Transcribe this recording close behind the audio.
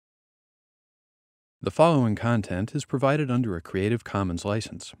The following content is provided under a Creative Commons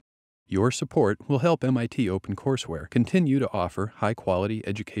license. Your support will help MIT OpenCourseware continue to offer high-quality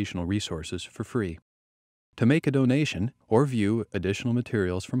educational resources for free. To make a donation or view additional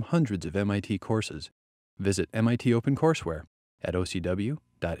materials from hundreds of MIT courses, visit MIT OpenCourseware at ocw.mit.edu.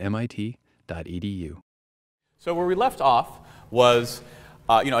 So where we left off was,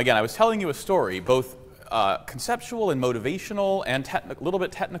 again, I was telling you a story, both conceptual and motivational and a little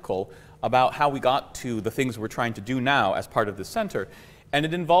bit technical, about how we got to the things we're trying to do now as part of this center. And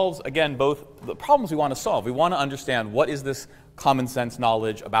it involves, again, both the problems we want to solve. We want to understand what is this common sense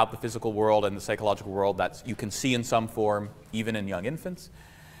knowledge about the physical world and the psychological world that you can see in some form, even in young infants.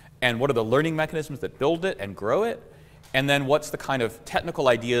 And what are the learning mechanisms that build it and grow it? And then what's the kind of technical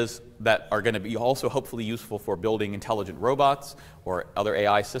ideas that are going to be also hopefully useful for building intelligent robots or other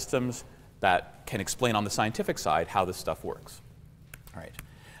AI systems that can explain on the scientific side how this stuff works. All right.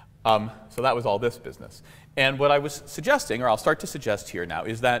 So that was all this business. And what I was suggesting, or I'll start to suggest here now,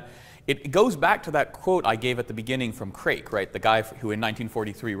 is that it goes back to that quote I gave at the beginning from Craik, right? The guy who in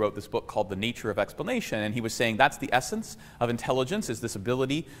 1943 wrote this book called The Nature of Explanation. And he was saying that's the essence of intelligence, is this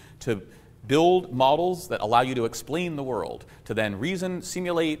ability to build models that allow you to explain the world, to then reason,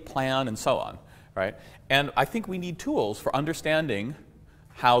 simulate, plan, and so on, right? And I think we need tools for understanding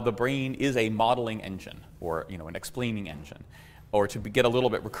how the brain is a modeling engine, or an explaining engine. Or to get a little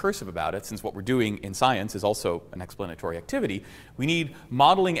bit recursive about it, since what we're doing in science is also an explanatory activity, we need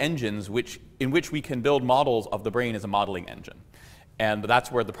modeling engines in which we can build models of the brain as a modeling engine. And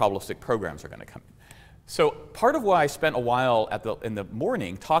that's where the probabilistic programs are going to come in. So part of why I spent a while in the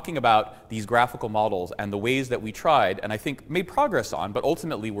morning talking about these graphical models and the ways that we tried, and I think made progress on, but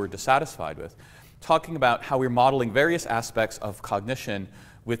ultimately were dissatisfied with, talking about how we're modeling various aspects of cognition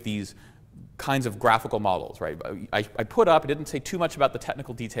with these kinds of graphical models, right? I put up, I didn't say too much about the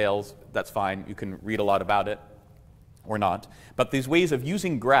technical details, that's fine, you can read a lot about it, or not, but these ways of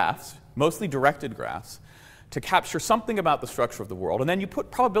using graphs, mostly directed graphs, to capture something about the structure of the world, and then you put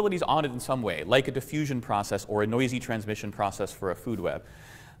probabilities on it in some way, like a diffusion process or a noisy transmission process for a food web.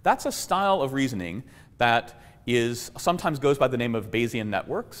 That's a style of reasoning that sometimes goes by the name of Bayesian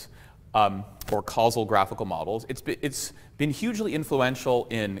networks, or causal graphical models. It's been hugely influential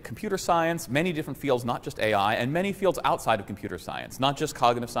in computer science, many different fields, not just AI, and many fields outside of computer science, not just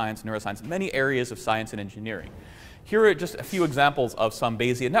cognitive science, neuroscience, many areas of science and engineering. Here are just a few examples of some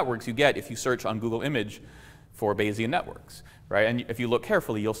Bayesian networks you get if you search on Google Image for Bayesian networks, right? And if you look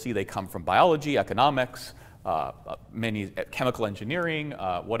carefully, you'll see they come from biology, economics, many chemical engineering,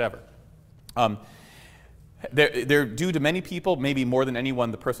 whatever. They're due to many people, maybe more than anyone.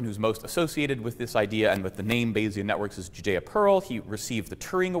 The person who's most associated with this idea and with the name Bayesian networks is Judea Pearl. He received the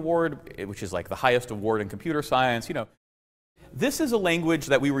Turing Award, which is like the highest award in computer science. This is a language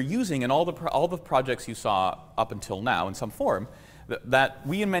that we were using in all the projects you saw up until now in some form that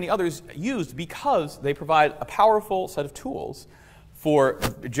we and many others used because they provide a powerful set of tools for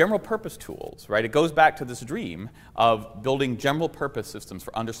general purpose tools, right? It goes back to this dream of building general purpose systems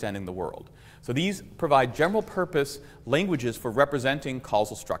for understanding the world. So these provide general purpose languages for representing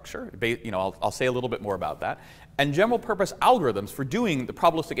causal structure. I'll say a little bit more about that. And general purpose algorithms for doing the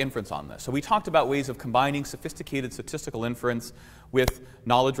probabilistic inference on this. So we talked about ways of combining sophisticated statistical inference with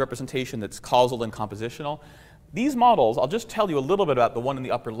knowledge representation that's causal and compositional. These models, I'll just tell you a little bit about the one in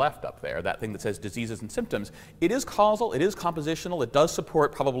the upper left up there, that thing that says diseases and symptoms. It is causal, it is compositional, it does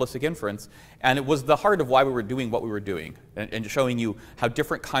support probabilistic inference, and it was the heart of why we were doing what we were doing, and showing you how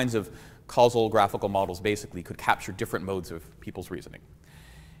different kinds of causal graphical models basically could capture different modes of people's reasoning.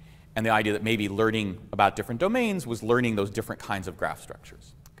 And the idea that maybe learning about different domains was learning those different kinds of graph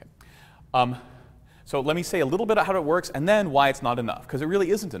structures. Okay. So let me say a little bit about how it works and then why it's not enough, because it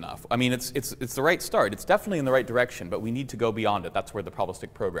really isn't enough. I mean, it's the right start. It's definitely in the right direction, but we need to go beyond it. That's where the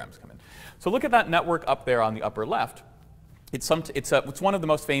probabilistic programs come in. So look at that network up there on the upper left. It's one of the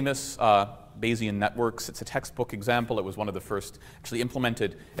most famous Bayesian networks. It's a textbook example. It was one of the first actually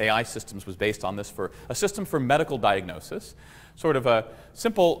implemented AI systems, was based on this, for a system for medical diagnosis. Sort of a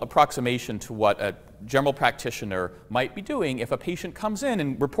simple approximation to what a general practitioner might be doing if a patient comes in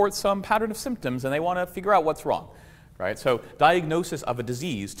and reports some pattern of symptoms and they want to figure out what's wrong, right? So diagnosis of a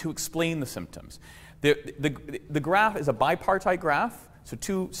disease to explain the symptoms. The graph is a bipartite graph, so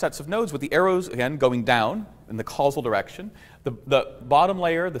two sets of nodes with the arrows, again, going down in the causal direction. The bottom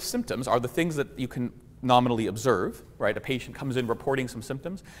layer, the symptoms, are the things that you can nominally observe, right? A patient comes in reporting some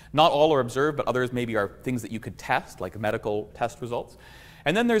symptoms. Not all are observed, but others maybe are things that you could test, like medical test results.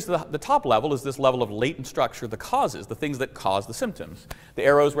 And then there's the top level, is this level of latent structure, the causes, the things that cause the symptoms. The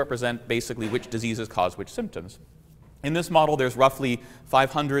arrows represent basically which diseases cause which symptoms. In this model, there's roughly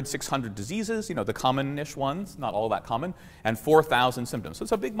 500, 600 diseases, you know, the common-ish ones, not all that common, and 4,000 symptoms. So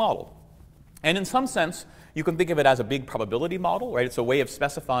it's a big model. And in some sense, you can think of it as a big probability model, right? It's a way of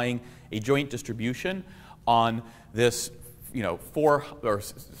specifying a joint distribution on this, you know,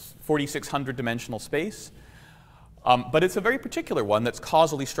 4,600 dimensional space. But it's a very particular one that's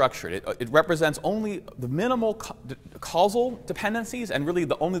causally structured. It represents only the minimal causal dependencies and really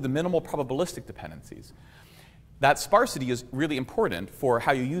only the minimal probabilistic dependencies. That sparsity is really important for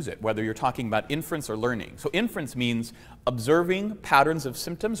how you use it, whether you're talking about inference or learning. So inference means observing patterns of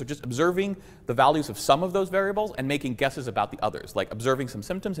symptoms, or just observing the values of some of those variables and making guesses about the others, like observing some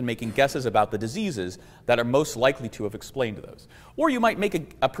symptoms and making guesses about the diseases that are most likely to have explained those. Or you might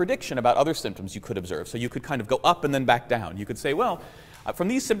make a prediction about other symptoms you could observe. So you could kind of go up and then back down. You could say, well, from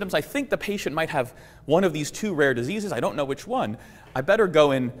these symptoms, I think the patient might have one of these two rare diseases. I don't know which one. I better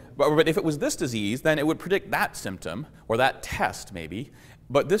go in, but if it was this disease, then it would predict that symptom, or that test maybe,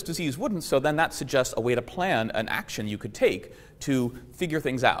 but this disease wouldn't, so then that suggests a way to plan an action you could take to figure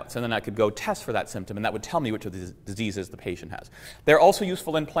things out. So then I could go test for that symptom, and that would tell me which of the diseases the patient has. They're also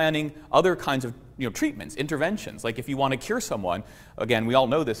useful in planning other kinds of treatments, interventions. Like if you want to cure someone, again, we all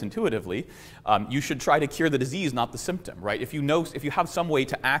know this intuitively, you should try to cure the disease, not the symptom, right? If you have some way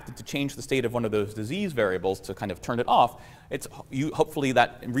to act to change the state of one of those disease variables to kind of turn it off, hopefully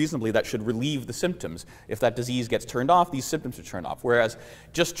reasonably that should relieve the symptoms. If that disease gets turned off, these symptoms are turned off. Whereas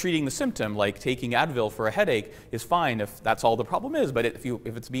just treating the symptom, like taking Advil for a headache, is fine if that's all the problem is. But if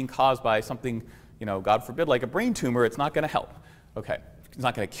it's being caused by something, God forbid, like a brain tumor, it's not going to help. Okay, it's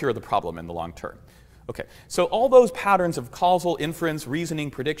not going to cure the problem in the long term. Okay, so all those patterns of causal, inference,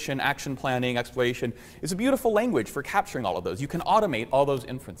 reasoning, prediction, action planning, exploration is a beautiful language for capturing all of those. You can automate all those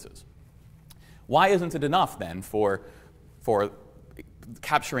inferences. Why isn't it enough then for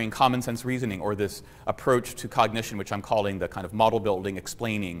capturing common sense reasoning, or this approach to cognition, which I'm calling the kind of model building,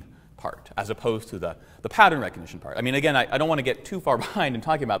 explaining part, as opposed to the pattern recognition part? I mean, again, I don't want to get too far behind in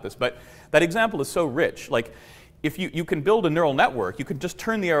talking about this, but that example is so rich. Like, if you can build a neural network, you could just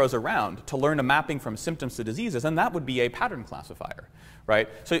turn the arrows around to learn a mapping from symptoms to diseases, and that would be a pattern classifier, right?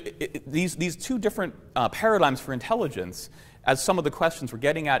 So these two different paradigms for intelligence, as some of the questions we're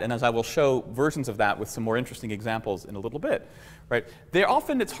getting at, and as I will show versions of that with some more interesting examples in a little bit, right? They're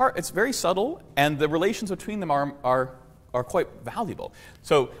often, it's very subtle, and the relations between them are quite valuable.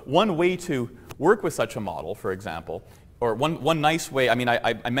 So one way to work with such a model, for example, or one nice way, I mean,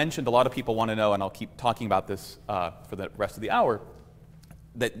 I mentioned a lot of people want to know, and I'll keep talking about this for the rest of the hour,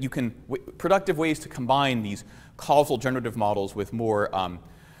 that you can, productive ways to combine these causal generative models with more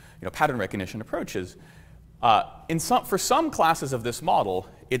pattern recognition approaches. For some classes of this model,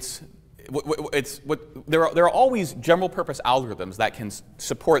 there are always general purpose algorithms that can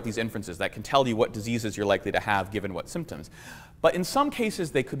support these inferences, that can tell you what diseases you're likely to have given what symptoms. But in some cases,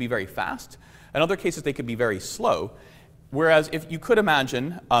 they could be very fast. In other cases, they could be very slow. Whereas if you could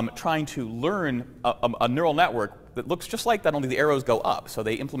imagine trying to learn a neural network that looks just like that, only the arrows go up, so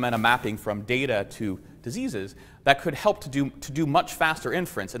they implement a mapping from data to diseases, that could help to do much faster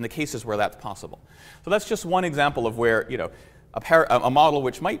inference in the cases where that's possible. So that's just one example of where a model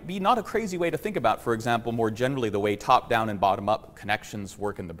which might be not a crazy way to think about, for example, more generally the way top-down and bottom-up connections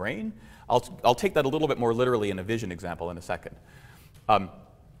work in the brain. I'll take that a little bit more literally in a vision example in a second.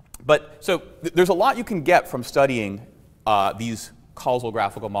 So there's a lot you can get from studying these causal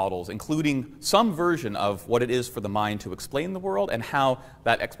graphical models, including some version of what it is for the mind to explain the world and how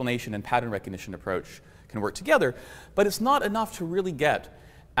that explanation and pattern recognition approach can work together. But it's not enough to really get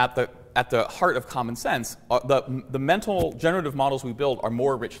at the heart of common sense. The mental generative models we build are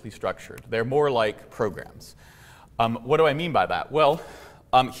more richly structured. They're more like programs. What do I mean by that? Well,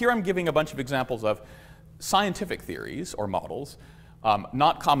 here I'm giving a bunch of examples of scientific theories or models,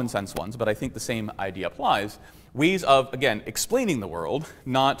 not common sense ones, but I think the same idea applies. Ways of, again, explaining the world,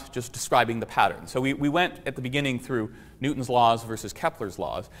 not just describing the pattern. So we went at the beginning through Newton's laws versus Kepler's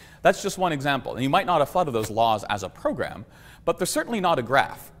laws. That's just one example. And you might not have thought of those laws as a program, but they're certainly not a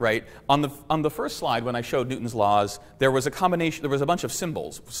graph, right? On the first slide, when I showed Newton's laws, there was a bunch of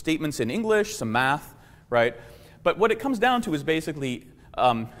symbols, statements in English, some math, right? But what it comes down to is basically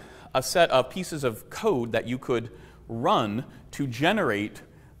a set of pieces of code that you could run to generate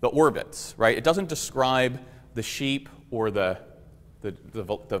the orbits, right? It doesn't describe the shape or the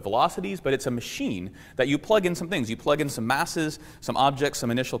velocities, but it's a machine that you plug in some things. You plug in some masses, some objects, some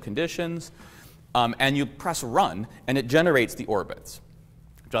initial conditions, and you press run, and it generates the orbits,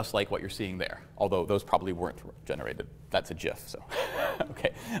 just like what you're seeing there, although those probably weren't generated. That's a GIF, so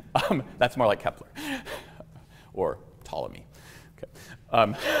okay. That's more like Kepler or Ptolemy.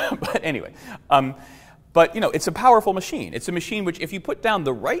 Okay. But anyway, But it's a powerful machine. It's a machine which, if you put down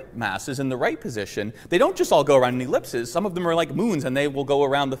the right masses in the right position, they don't just all go around in ellipses. Some of them are like moons, and they will go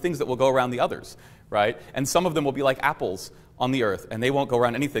around the things that will go around the others, right? And some of them will be like apples on the Earth, and they won't go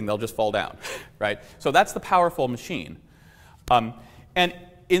around anything. They'll just fall down, right? So that's the powerful machine. And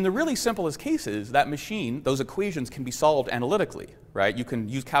in the really simplest cases, that machine, those equations can be solved analytically, right? You can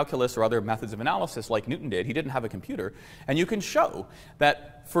use calculus or other methods of analysis like Newton did. He didn't have a computer. And you can show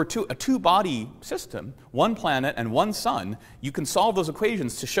that for a two-body system, one planet and one sun, you can solve those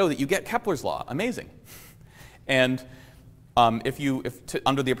equations to show that you get Kepler's law. Amazing. And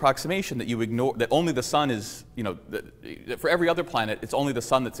under the approximation that you ignore, that only the sun is, for every other planet, it's only the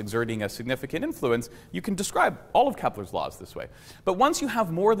sun that's exerting a significant influence, you can describe all of Kepler's laws this way. But once you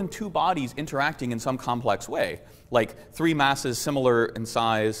have more than two bodies interacting in some complex way, like three masses similar in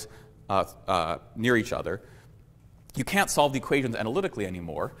size near each other, you can't solve the equations analytically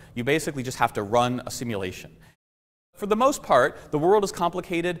anymore. You basically just have to run a simulation. For the most part, the world is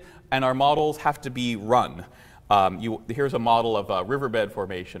complicated, and our models have to be run. Here's a model of a riverbed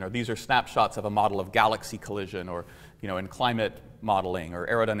formation, or these are snapshots of a model of galaxy collision, or in climate modeling or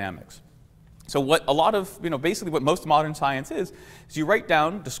aerodynamics. So what a lot of, basically what most modern science is you write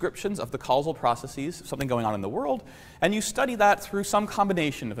down descriptions of the causal processes, something going on in the world, and you study that through some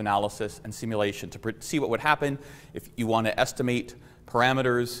combination of analysis and simulation to see what would happen if you want to estimate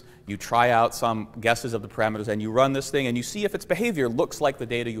parameters. You try out some guesses of the parameters, and you run this thing, and you see if its behavior looks like the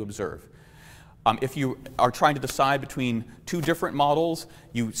data you observe. If you are trying to decide between two different models,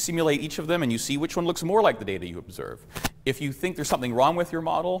 you simulate each of them and you see which one looks more like the data you observe. If you think there's something wrong with your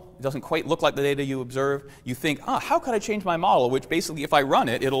model, it doesn't quite look like the data you observe, you think, how could I change my model? Which basically, if I run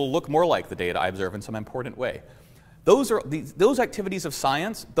it, it'll look more like the data I observe in some important way. Those activities of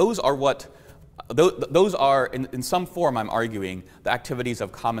science, those are, in some form, I'm arguing, the activities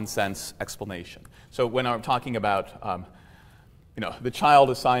of common sense explanation. So when I'm talking about the child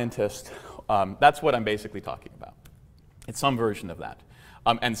is scientist, that's what I'm basically talking about. It's some version of that.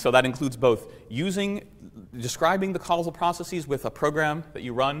 And so that includes both describing the causal processes with a program that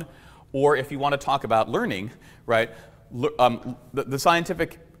you run, or if you want to talk about learning, right? The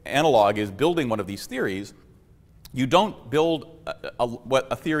scientific analog is building one of these theories. You don't build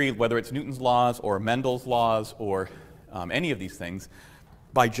a theory, whether it's Newton's laws or Mendel's laws or any of these things,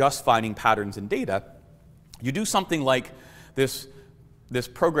 by just finding patterns in data. You do something like this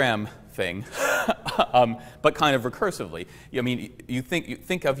program thing, but kind of recursively. I mean, you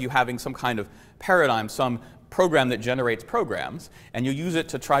think of you having some kind of paradigm, some program that generates programs, and you use it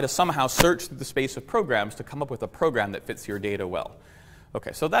to try to somehow search through the space of programs to come up with a program that fits your data well.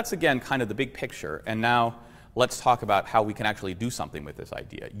 Okay, so that's again kind of the big picture, and now let's talk about how we can actually do something with this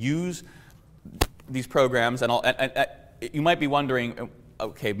idea. Use these programs, and you might be wondering,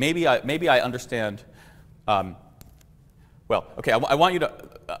 okay, maybe I understand. Well, okay, I want you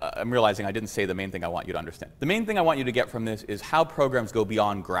to, I'm realizing I didn't say the main thing I want you to understand. The main thing I want you to get from this is how programs go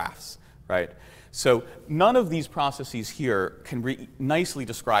beyond graphs, right? So none of these processes here can be nicely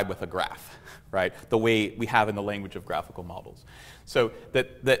described with a graph, right? The way we have in the language of graphical models. So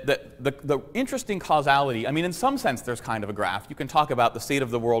the interesting causality, I mean, in some sense there's kind of a graph. You can talk about the state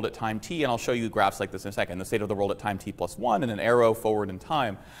of the world at time t, and I'll show you graphs like this in a second. The state of the world at time t+1 and an arrow forward in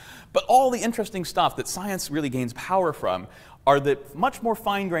time. But all the interesting stuff that science really gains power from are the much more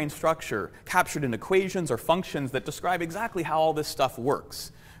fine-grained structure captured in equations or functions that describe exactly how all this stuff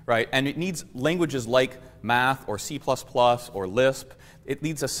works, right? And it needs languages like math or C++ or Lisp. It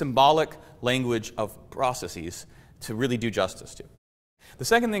needs a symbolic language of processes to really do justice to. The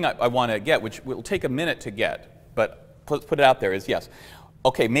second thing I want to get, which will take a minute to get, but put it out there, is yes.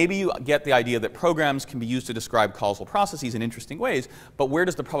 Okay, maybe you get the idea that programs can be used to describe causal processes in interesting ways, but where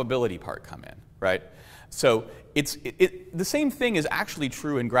does the probability part come in, right? So the same thing is actually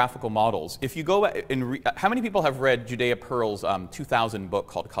true in graphical models. If you go and how many people have read Judea Pearl's 2000 book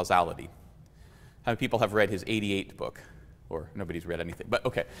called Causality? How many people have read his 88 book? Or nobody's read anything, but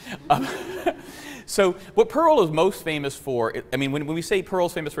okay. So what Pearl is most famous for, I mean, when we say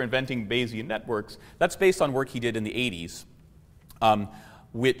Pearl's famous for inventing Bayesian networks, that's based on work he did in the 80s.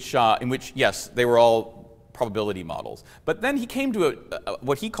 In which, yes, they were all probability models. But then he came to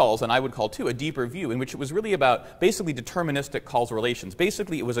what he calls, and I would call too, a deeper view, in which it was really about basically deterministic causal relations.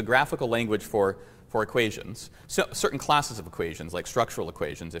 Basically, it was a graphical language for equations. So certain classes of equations, like structural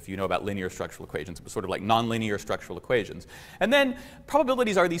equations, if you know about linear structural equations, it was sort of like nonlinear structural equations. And then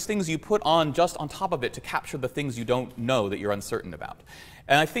probabilities are these things you put on just on top of it to capture the things you don't know that you're uncertain about.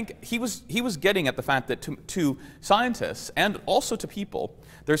 And I think he was getting at the fact that to scientists and also to people,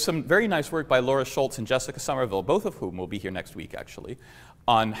 there's some very nice work by Laura Schultz and Jessica Somerville, both of whom will be here next week, actually,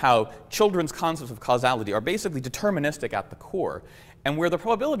 on how children's concepts of causality are basically deterministic at the core. And where the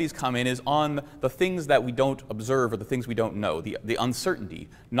probabilities come in is on the things that we don't observe or the things we don't know, the uncertainty.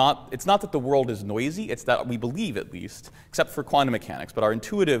 It's not that the world is noisy, it's that we believe, at least, except for quantum mechanics, but our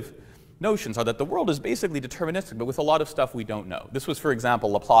intuitive notions are that the world is basically deterministic, but with a lot of stuff we don't know. This was, for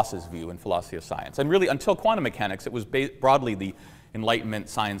example, Laplace's view in philosophy of science. And really, until quantum mechanics, it was broadly the Enlightenment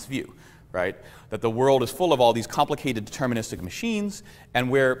science view, right? That the world is full of all these complicated deterministic machines, and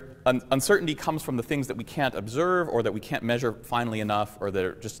where uncertainty comes from the things that we can't observe or that we can't measure finely enough, or that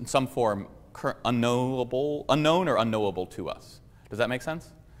are just in some form unknown or unknowable to us. Does that make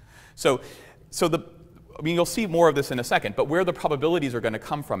sense? I mean, you'll see more of this in a second, but where the probabilities are going to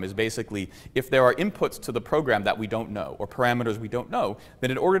come from is basically if there are inputs to the program that we don't know, or parameters we don't know, then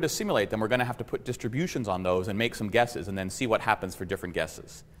in order to simulate them, we're going to have to put distributions on those and make some guesses and then see what happens for different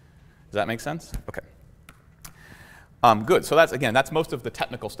guesses. Does that make sense? Okay. Good. So that's most of the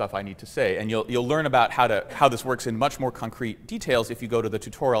technical stuff I need to say, and you'll learn about how this works in much more concrete details if you go to the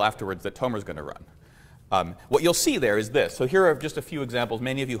tutorial afterwards that Tomer's going to run. What you'll see there is this. So here are just a few examples.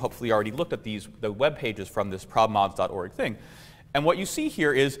 Many of you hopefully already looked at the web pages from this probmods.org thing. And what you see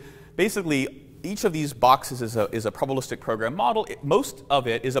here is basically each of these boxes is a probabilistic program model. Most of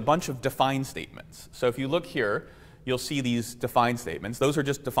it is a bunch of defined statements. So if you look here, you'll see these defined statements. Those are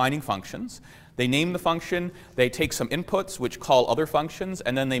just defining functions. They name the function, they take some inputs which call other functions,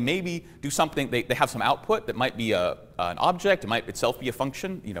 and then they maybe do something, they have some output that might be an object, it might itself be a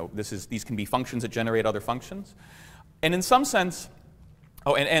function. You know, these can be functions that generate other functions. And in some sense,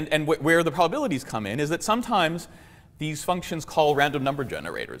 where the probabilities come in is that sometimes these functions call random number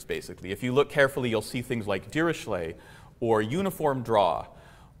generators, basically. If you look carefully, you'll see things like Dirichlet, or uniform draw,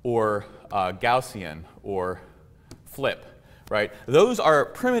 or Gaussian, or flip. Right? Those are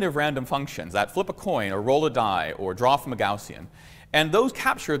primitive random functions that flip a coin or roll a die or draw from a Gaussian. And those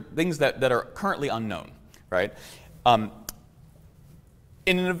capture things that are currently unknown. Right?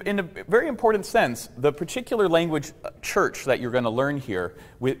 In a very important sense, the particular language church that you're going to learn here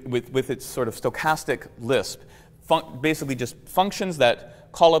with its sort of stochastic Lisp, basically just functions that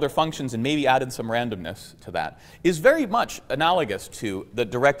call other functions and maybe added some randomness to that, is very much analogous to the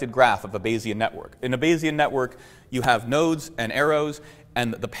directed graph of a Bayesian network. In a Bayesian network, you have nodes and arrows,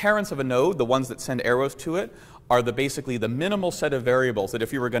 and the parents of a node, the ones that send arrows to it, are basically the minimal set of variables that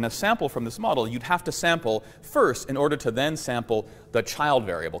if you were going to sample from this model, you'd have to sample first in order to then sample the child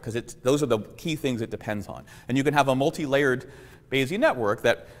variable, because those are the key things it depends on. And you can have a multi-layered Bayesian network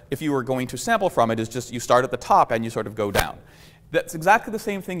that if you were going to sample from it is just you start at the top and you sort of go down. That's exactly the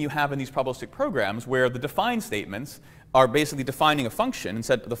same thing you have in these probabilistic programs, where the defined statements are basically defining a function, and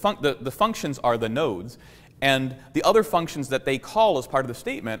said the functions are the nodes, and the other functions that they call as part of the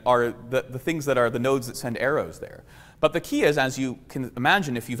statement are the things that are the nodes that send arrows there. But the key is, as you can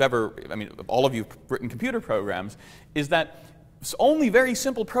imagine if you've ever, I mean, all of you have written computer programs, is that only very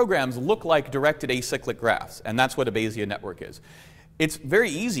simple programs look like directed acyclic graphs, and that's what a Bayesian network is. It's very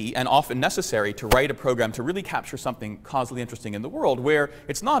easy and often necessary to write a program to really capture something causally interesting in the world where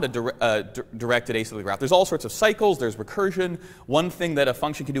it's not a directed acyclic graph. There's all sorts of cycles, there's recursion. One thing that a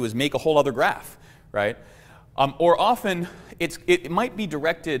function can do is make a whole other graph, right? Or often it might be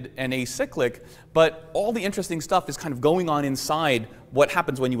directed and acyclic, but all the interesting stuff is kind of going on inside what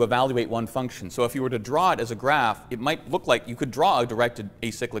happens when you evaluate one function. So if you were to draw it as a graph, it might look like you could draw a directed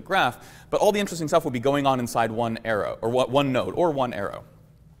acyclic graph, but all the interesting stuff would be going on inside one arrow, or one node, or one arrow.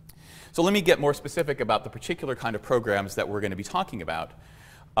 So let me get more specific about the particular kind of programs that we're going to be talking about.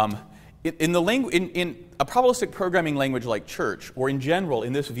 In a probabilistic programming language like Church, or in general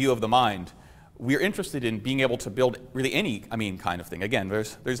in this view of the mind, we're interested in being able to build really any, kind of thing. Again,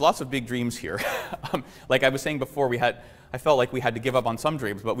 there's lots of big dreams here. Like I was saying before, I felt like we had to give up on some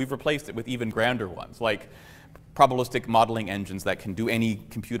dreams, but we've replaced it with even grander ones, like probabilistic modeling engines that can do any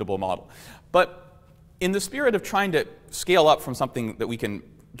computable model. But in the spirit of trying to scale up from something that we can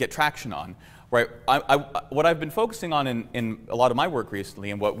get traction on, right, what I've been focusing on in a lot of my work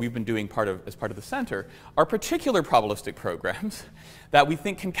recently, and what we've been doing as part of the center, are particular probabilistic programs that we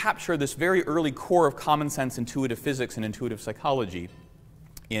think can capture this very early core of common sense intuitive physics and intuitive psychology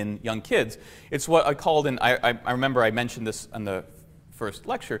in young kids. It's what I called, and I remember I mentioned this in the first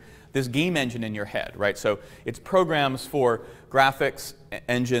lecture, this game engine in your head, right? So it's programs for graphics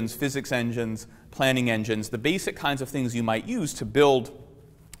engines, physics engines, planning engines, the basic kinds of things you might use to build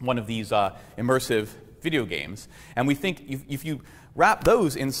one of these immersive video games. And we think if you wrap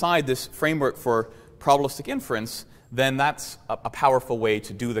those inside this framework for probabilistic inference, then that's a powerful way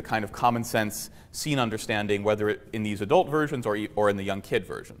to do the kind of common sense scene understanding, whether in these adult versions or in the young kid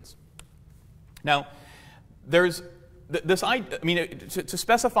versions. Now, there's To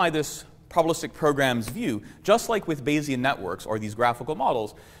specify this probabilistic programs view, just like with Bayesian networks or these graphical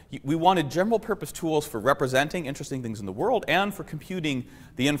models, we wanted general purpose tools for representing interesting things in the world and for computing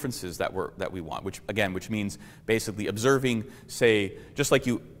the inferences that we want, which means basically observing, say, just like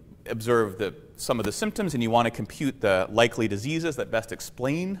you observe some of the symptoms and you want to compute the likely diseases that best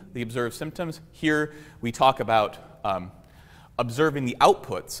explain the observed symptoms. Here we talk about observing the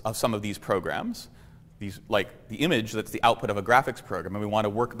outputs of some of these programs. Like the image that's the output of a graphics program, and we want to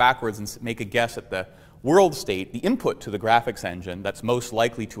work backwards and make a guess at the world state, the input to the graphics engine that's most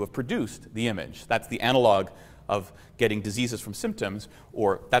likely to have produced the image. That's the analog of getting diseases from symptoms,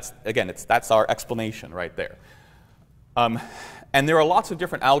 or that's our explanation right there. And there are lots of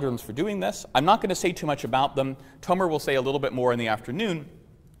different algorithms for doing this. I'm not going to say too much about them. Tomer will say a little bit more in the afternoon.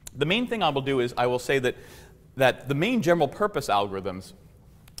 The main thing I will do is I will say that the main general purpose algorithms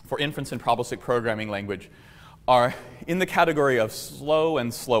for inference in probabilistic programming language are in the category of slow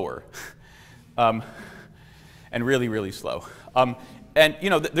and slower, and really, really slow. And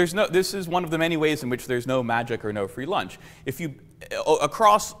this is one of the many ways in which there's no magic or no free lunch. If you,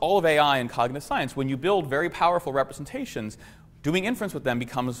 across all of AI and cognitive science, when you build very powerful representations, doing inference with them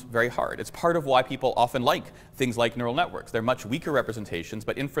becomes very hard. It's part of why people often like things like neural networks. They're much weaker representations,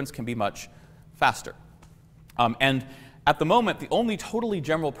 but inference can be much faster. And at the moment, the only totally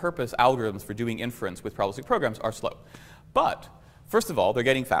general purpose algorithms for doing inference with probabilistic programs are slow. But first of all, they're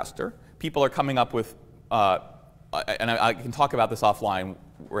getting faster. People are coming up with, and I can talk about this offline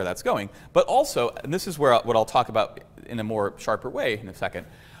where that's going, but also, and this is what I'll talk about in a more sharper way in a second,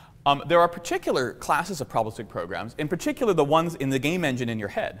 there are particular classes of probabilistic programs, in particular the ones in the game engine in your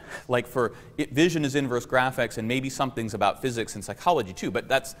head, like for vision is inverse graphics and maybe some things about physics and psychology too. But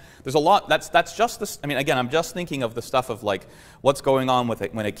there's a lot. That's just this. I mean, again, I'm just thinking of the stuff of like what's going on with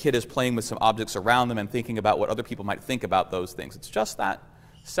it when a kid is playing with some objects around them and thinking about what other people might think about those things. It's just that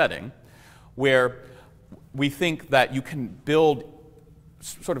setting where we think that you can build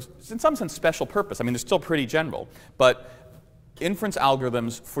sort of, in some sense, special purpose. I mean, they're still pretty general, but inference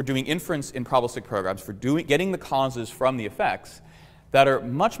algorithms for doing inference in probabilistic programs, for getting the causes from the effects that are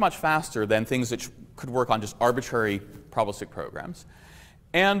much, much faster than things that could work on just arbitrary probabilistic programs,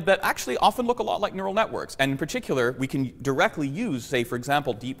 and that actually often look a lot like neural networks. And in particular, we can directly use, say, for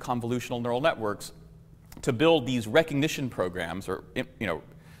example, deep convolutional neural networks to build these recognition programs, or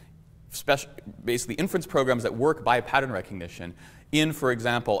basically inference programs that work by pattern recognition in, for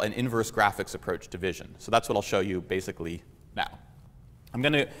example, an inverse graphics approach to vision. So that's what I'll show you basically now. I'm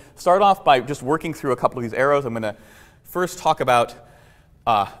going to start off by just working through a couple of these arrows. I'm going to first talk about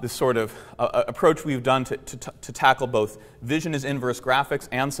this sort of approach we've done to tackle both vision as inverse graphics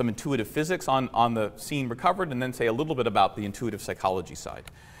and some intuitive physics on the scene recovered, and then say a little bit about the intuitive psychology side.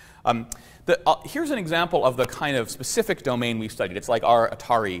 Here's an example of the kind of specific domain we've studied. It's like our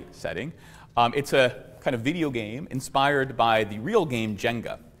Atari setting. It's a kind of video game inspired by the real game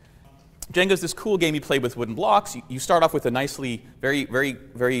Jenga. Jenga is this cool game you play with wooden blocks. You start off with a nicely,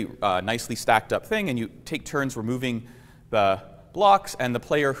 very nicely stacked up thing, and you take turns removing the blocks, and the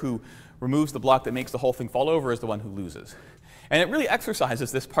player who removes the block that makes the whole thing fall over is the one who loses. And it really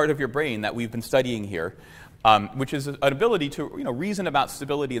exercises this part of your brain that we've been studying here, which is an ability to reason about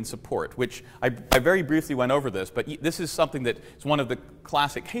stability and support, which I very briefly went over this, but this is something that is one of the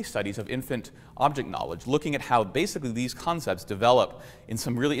classic case studies of infant object knowledge, looking at how basically these concepts develop in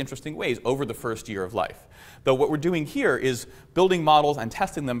some really interesting ways over the first year of life. Though what we're doing here is building models and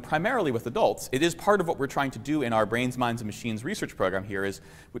testing them primarily with adults. It is part of what we're trying to do in our Brains, Minds, and Machines research program here, is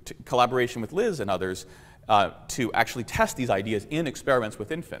with collaboration with Liz and others, to actually test these ideas in experiments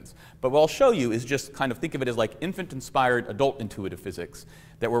with infants. But what I'll show you is just kind of think of it as like infant-inspired adult intuitive physics,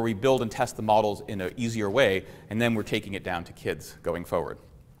 that where we build and test the models in an easier way, and then we're taking it down to kids going forward.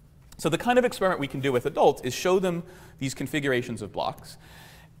 So the kind of experiment we can do with adults is show them these configurations of blocks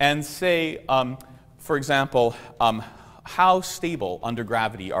and say, for example, how stable under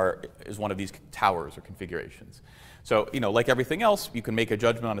gravity is one of these towers or configurations. So, like everything else, you can make a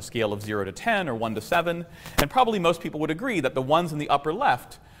judgment on a scale of 0 to 10 or 1 to 7, and probably most people would agree that the ones in the upper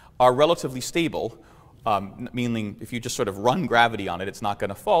left are relatively stable, meaning if you just sort of run gravity on it, it's not going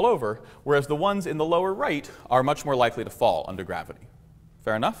to fall over, whereas the ones in the lower right are much more likely to fall under gravity.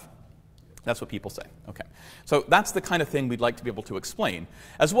 Fair enough? That's what people say. Okay. So that's the kind of thing we'd like to be able to explain,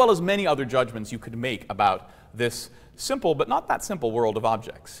 as well as many other judgments you could make about this simple, but not that simple, world of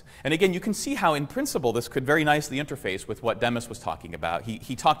objects. And again, you can see how, in principle, this could very nicely interface with what Demis was talking about.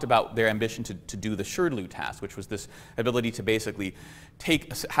 He talked about their ambition to do the Shurdlu task, which was this ability to basically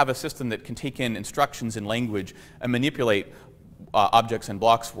have a system that can take in instructions in language and manipulate objects and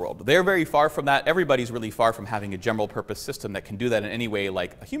blocks world. They're very far from that. Everybody's really far from having a general purpose system that can do that in any way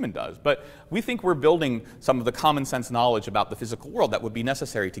like a human does. But we think we're building some of the common sense knowledge about the physical world that would be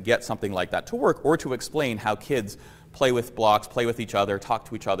necessary to get something like that to work, or to explain how kids play with blocks, play with each other, talk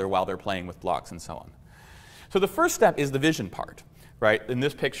to each other while they're playing with blocks, and so on. So the first step is the vision part, right? In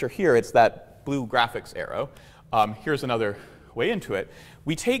this picture here, it's that blue graphics arrow. Here's another way into it.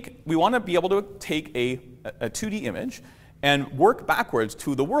 We want to be able to take a 2D image and work backwards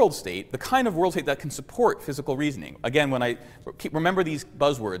to the world state, the kind of world state that can support physical reasoning. Again, remember these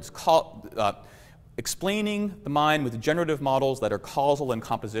buzzwords, explaining the mind with generative models that are causal and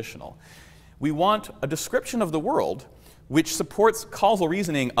compositional. We want a description of the world which supports causal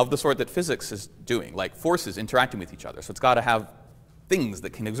reasoning of the sort that physics is doing, like forces interacting with each other. So it's got to have things that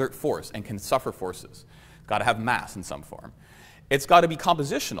can exert force and can suffer forces. It's got to have mass in some form. It's got to be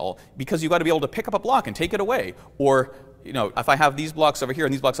compositional, because you've got to be able to pick up a block and take it away. Or, if I have these blocks over here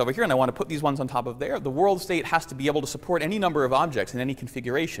and these blocks over here, and I want to put these ones on top of there, the world state has to be able to support any number of objects in any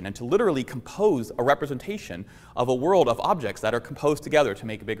configuration, and to literally compose a representation of a world of objects that are composed together to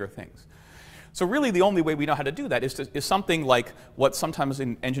make bigger things. So really the only way we know how to do that is something like what's sometimes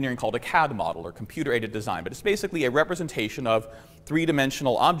in engineering called a CAD model, or computer-aided design. But it's basically a representation of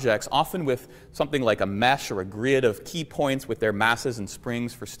three-dimensional objects, often with something like a mesh or a grid of key points with their masses and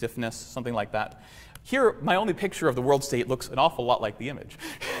springs for stiffness, something like that. Here, my only picture of the world state looks an awful lot like the image,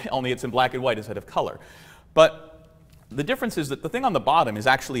 only it's in black and white instead of color. But the difference is that the thing on the bottom is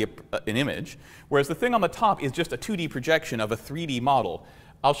actually an image, whereas the thing on the top is just a 2D projection of a 3D model.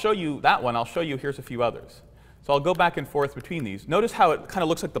 I'll show you that one. I'll show you, here's a few others. So I'll go back and forth between these. Notice how it kind of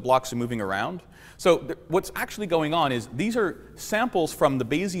looks like the blocks are moving around. So what's actually going on is these are samples from the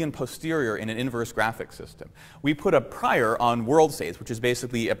Bayesian posterior in an inverse graphics system. We put a prior on world states, which is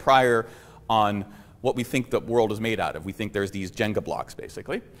basically a prior on what we think the world is made out of. We think there's these Jenga blocks,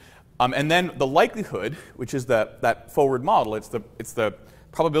 basically. And then the likelihood, which is that forward model, it's the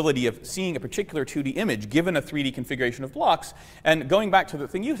probability of seeing a particular 2D image given a 3D configuration of blocks. And going back to the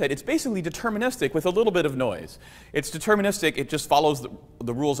thing you said, it's basically deterministic with a little bit of noise. It's deterministic. It just follows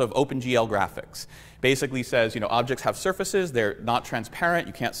the rules of OpenGL graphics. Basically says, objects have surfaces. They're not transparent.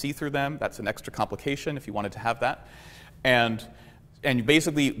 You can't see through them. That's an extra complication if you wanted to have that. And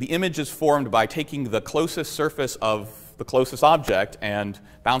basically, the image is formed by taking the closest surface of the closest object and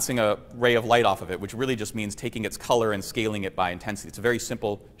bouncing a ray of light off of it, which really just means taking its color and scaling it by intensity. It's a very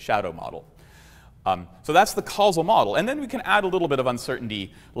simple shadow model. So that's the causal model. And then we can add a little bit of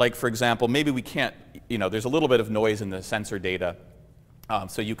uncertainty. Like, for example, maybe we can't, there's a little bit of noise in the sensor data.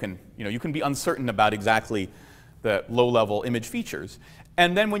 So you can be uncertain about exactly the low-level image features.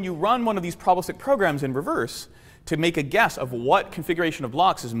 And then when you run one of these probabilistic programs in reverse, to make a guess of what configuration of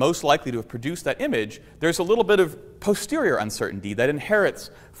blocks is most likely to have produced that image, there's a little bit of posterior uncertainty that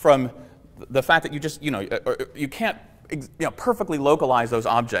inherits from the fact that you can't perfectly localize those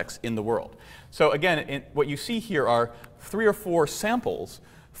objects in the world. So again, what you see here are 3 or 4 samples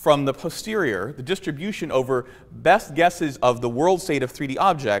from the posterior, the distribution over best guesses of the world state of 3D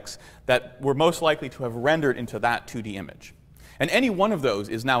objects that were most likely to have rendered into that 2D image. And any one of those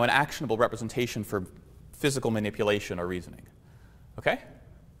is now an actionable representation for physical manipulation or reasoning. Okay?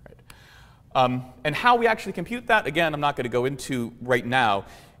 Right. And how we actually compute that, again, I'm not going to go into right now.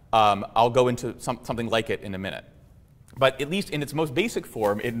 I'll go into something like it in a minute. But at least in its most basic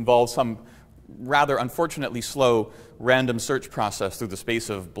form, it involves some rather unfortunately slow random search process through the space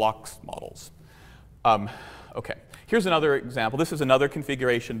of blocks models. Okay. Here's another example. This is another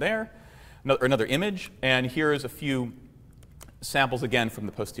configuration there, another image. And here's a few samples again from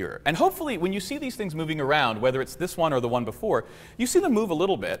the posterior. And hopefully when you see these things moving around, whether it's this one or the one before, you see them move a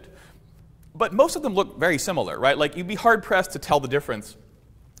little bit, but most of them look very similar, right? Like you'd be hard pressed to tell the difference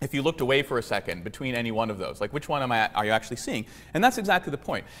if you looked away for a second between any one of those. Like which one are you actually seeing? And that's exactly the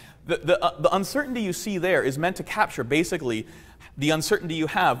point. The uncertainty you see there is meant to capture basically the uncertainty you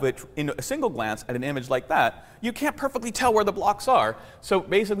have, which in a single glance at an image like that, you can't perfectly tell where the blocks are. So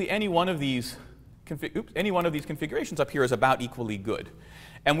basically any one of these configurations up here is about equally good.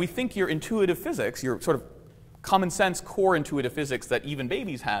 And we think your intuitive physics, your sort of common sense core intuitive physics that even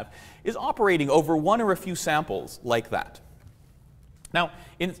babies have, is operating over one or a few samples like that. Now,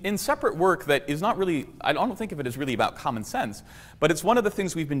 in separate work that is not really, I don't think of it as really about common sense, but it's one of the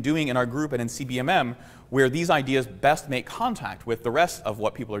things we've been doing in our group and in CBMM where these ideas best make contact with the rest of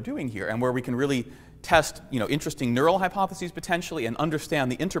what people are doing here and where we can really test interesting neural hypotheses potentially and understand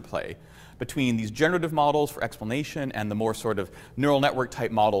the interplay between these generative models for explanation and the more sort of neural network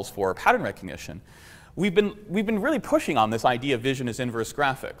type models for pattern recognition. we've been really pushing on this idea of vision as inverse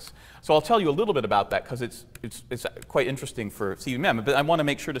graphics. So I'll tell you a little bit about that because it's quite interesting for CVM, but I want to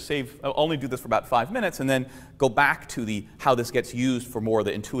make sure to I'll only do this for about 5 minutes and then go back to how this gets used for more of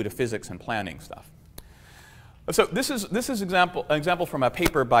the intuitive physics and planning stuff. So this is an example from a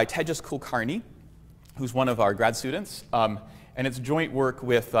paper by Tejas Kulkarni, who's one of our grad students. And it's joint work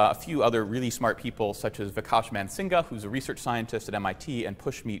with a few other really smart people, such as Vikash Mansingha, who's a research scientist at MIT, and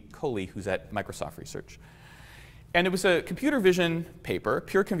Pushmeet Kohli, who's at Microsoft Research. And it was a computer vision paper,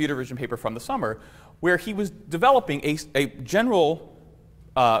 pure computer vision paper from the summer, where he was developing a general,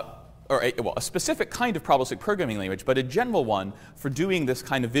 a specific kind of probabilistic programming language, but a general one for doing this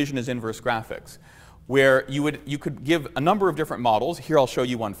kind of vision as inverse graphics, where you could give a number of different models. Here I'll show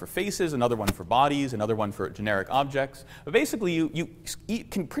you one for faces, another one for bodies, another one for generic objects. But basically, you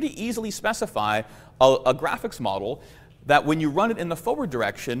can pretty easily specify a graphics model that when you run it in the forward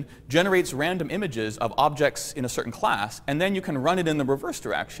direction, generates random images of objects in a certain class, and then you can run it in the reverse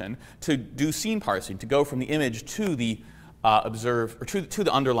direction to do scene parsing, to go from the image to the to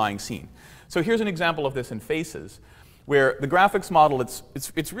the underlying scene. So here's an example of this in faces, where the graphics model,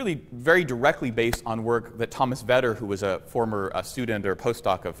 it's really very directly based on work that Thomas Vetter, who was a former student or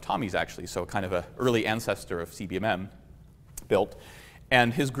postdoc of Tommy's actually, so kind of an early ancestor of CBMM, built,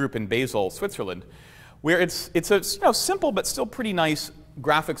 and his group in Basel, Switzerland, where it's a simple but still pretty nice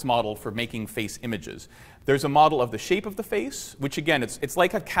graphics model for making face images. There's a model of the shape of the face, which again, it's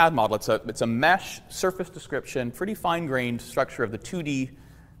like a CAD model. It's a mesh surface description, pretty fine-grained structure of the 2D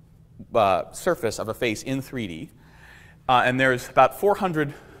surface of a face in 3D. And there's about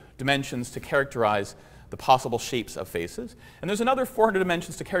 400 dimensions to characterize the possible shapes of faces. And there's another 400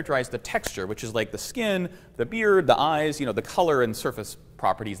 dimensions to characterize the texture, which is like the skin, the beard, the eyes, the color and surface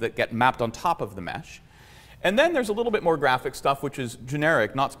properties that get mapped on top of the mesh. And then there's a little bit more graphic stuff, which is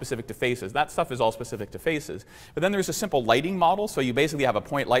generic, not specific to faces. That stuff is all specific to faces. But then there's a simple lighting model. So you basically have a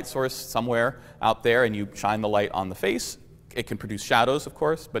point light source somewhere out there, and you shine the light on the face. It can produce shadows, of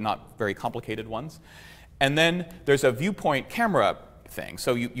course, but not very complicated ones. And then there's a viewpoint camera thing.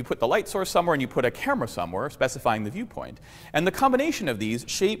 So you put the light source somewhere and you put a camera somewhere, specifying the viewpoint. And the combination of these,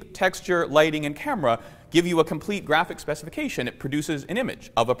 shape, texture, lighting, and camera, give you a complete graphic specification. It produces an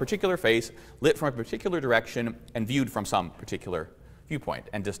image of a particular face lit from a particular direction and viewed from some particular viewpoint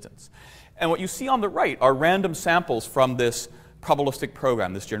and distance. And what you see on the right are random samples from this probabilistic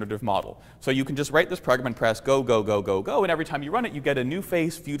program, this generative model. So you can just write this program and press go, go, go, go, go, and every time you run it, you get a new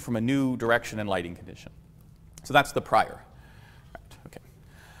face viewed from a new direction and lighting condition. So that's the prior. Right,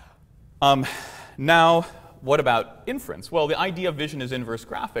 okay. Now, what about inference? Well, the idea of vision as inverse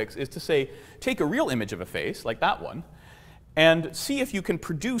graphics is to say, take a real image of a face, like that one, and see if you can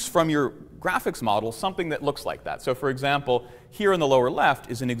produce from your graphics model something that looks like that. So for example, here in the lower left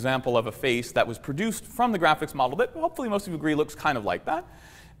is an example of a face that was produced from the graphics model that hopefully most of you agree looks kind of like that.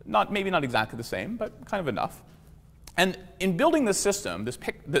 Maybe not exactly the same, but kind of enough. And in building this system,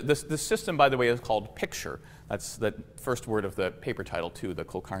 this system, by the way, is called Picture. That's the first word of the paper title, too, the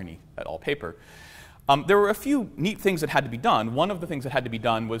Kulkarni et al. Paper. There were a few neat things that had to be done. One of the things that had to be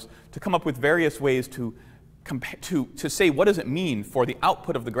done was to come up with various ways to say what does it mean for the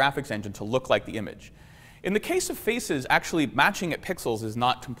output of the graphics engine to look like the image. In the case of faces, actually matching at pixels is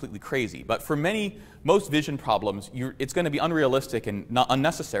not completely crazy. But for most vision problems, it's going to be unrealistic and not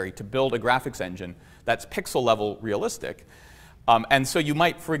unnecessary to build a graphics engine that's pixel level realistic. And so you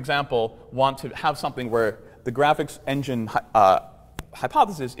might, for example, want to have something where the graphics engine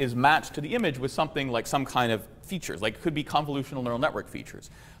hypothesis is matched to the image with something like some kind of features, like it could be convolutional neural network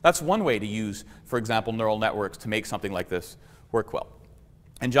features. That's one way to use, for example, neural networks to make something like this work well.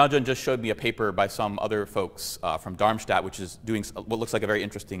 And Jajan just showed me a paper by some other folks from Darmstadt, which is doing what looks like a very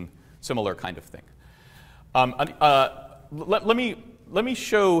interesting, similar kind of thing. Let me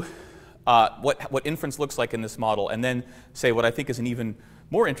show what inference looks like in this model, and then say what I think is an even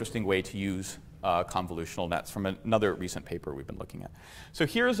more interesting way to use convolutional nets from another recent paper we've been looking at. So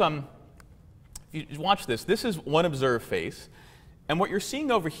here's, you watch this. This is one observed face. And what you're seeing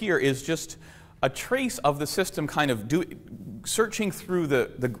over here is just a trace of the system kind of searching through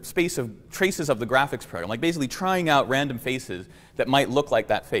the space of traces of the graphics program, like basically trying out random faces that might look like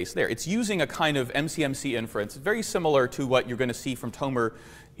that face there. It's using a kind of MCMC inference, very similar to what you're going to see from Tomer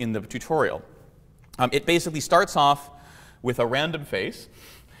in the tutorial. It basically starts off with a random face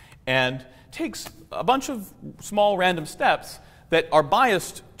and takes a bunch of small random steps that are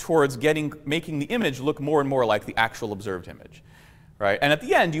biased towards making the image look more and more like the actual observed image. Right? And at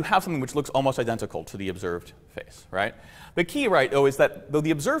the end, you have something which looks almost identical to the observed face. Right? The key, right, though, is that though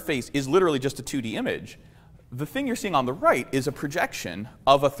the observed face is literally just a 2D image, the thing you're seeing on the right is a projection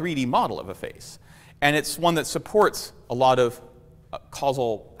of a 3D model of a face. And it's one that supports a lot of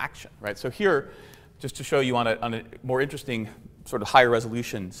causal action, right? So here, just to show you on a more interesting sort of higher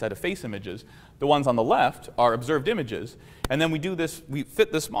resolution set of face images, the ones on the left are observed images. And then we do this, we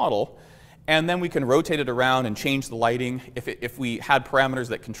fit this model, and then we can rotate it around and change the lighting. If we had parameters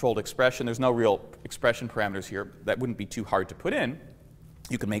that controlled expression, there's no real expression parameters here. That wouldn't be too hard to put in.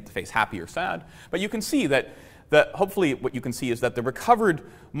 You can make the face happy or sad. But you can see that hopefully what you can see is that the recovered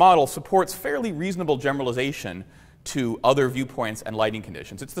model supports fairly reasonable generalization to other viewpoints and lighting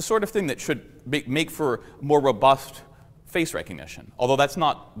conditions. It's the sort of thing that should make for more robust face recognition. Although that's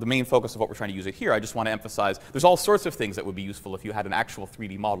not the main focus of what we're trying to use it here, I just want to emphasize there's all sorts of things that would be useful if you had an actual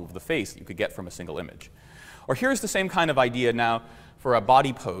 3D model of the face that you could get from a single image. Or here's the same kind of idea now for a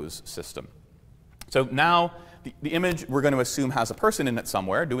body pose system. So now the image we're going to assume has a person in it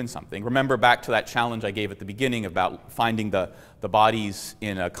somewhere doing something. Remember back to that challenge I gave at the beginning about finding the bodies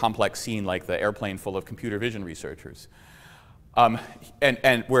in a complex scene like the airplane full of computer vision researchers.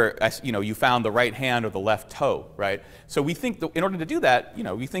 And where you found the right hand or the left toe, right? So we think that in order to do that,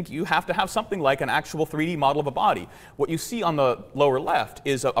 we think you have to have something like an actual 3D model of a body. What you see on the lower left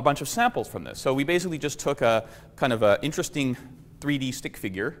is a bunch of samples from this. So we basically just took a kind of an interesting 3D stick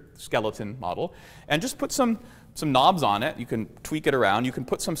figure, skeleton model, and just put some knobs on it. You can tweak it around. You can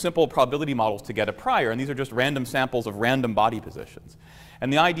put some simple probability models to get a prior, and these are just random samples of random body positions.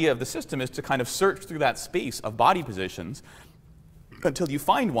 And the idea of the system is to kind of search through that space of body positions until you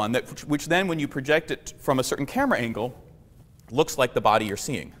find one which then, when you project it from a certain camera angle, looks like the body you're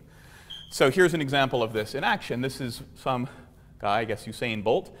seeing. So here's an example of this in action. This is some guy, I guess Usain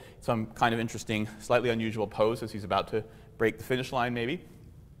Bolt, some kind of interesting, slightly unusual pose as he's about to break the finish line, maybe.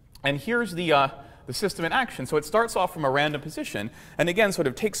 And here's the system in action. So it starts off from a random position, and again, sort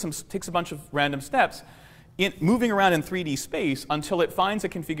of takes a bunch of random steps, moving around in 3D space until it finds a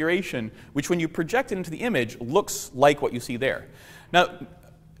configuration which, when you project it into the image, looks like what you see there. Now,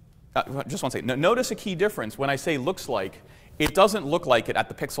 just one second. Notice a key difference. When I say looks like, it doesn't look like it at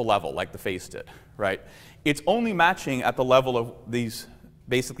the pixel level like the face did, right? It's only matching at the level of these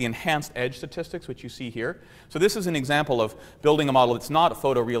basically enhanced edge statistics, which you see here. So this is an example of building a model that's not a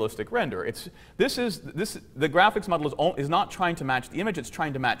photorealistic render. The graphics model is not trying to match the image, it's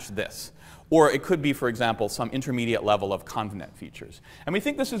trying to match this. Or it could be, for example, some intermediate level of convenet features. And we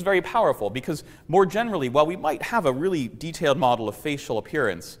think this is very powerful because, more generally, while we might have a really detailed model of facial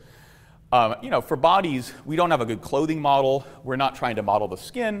appearance, for bodies, we don't have a good clothing model. We're not trying to model the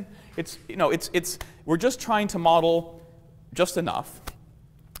skin. We're just trying to model just enough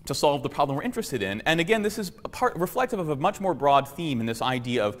to solve the problem we're interested in. And again, this is reflective of a much more broad theme in this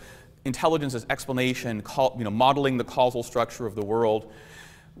idea of intelligence as explanation, modeling the causal structure of the world.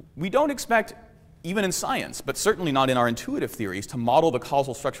 We don't expect, even in science, but certainly not in our intuitive theories, to model the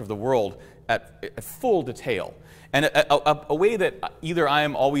causal structure of the world at full detail. And a way that either I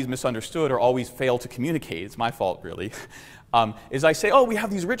am always misunderstood or always fail to communicate, it's my fault really, is I say, oh, we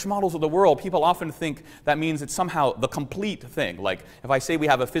have these rich models of the world. People often think that means it's somehow the complete thing. Like if I say we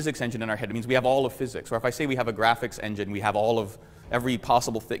have a physics engine in our head, it means we have all of physics. Or if I say we have a graphics engine, we have all of every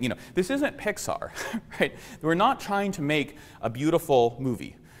possible thing. This isn't Pixar, right? We're not trying to make a beautiful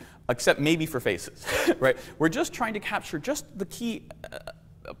movie, except maybe for faces, right? We're just trying to capture just the key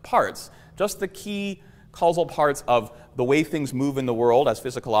parts, just the key causal parts of the way things move in the world as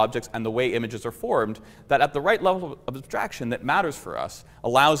physical objects and the way images are formed, that at the right level of abstraction that matters for us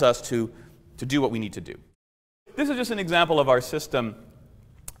allows us to do what we need to do. This is just an example of our system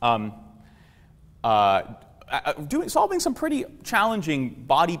solving some pretty challenging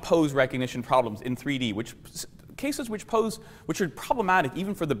body pose recognition problems in 3D, cases which are problematic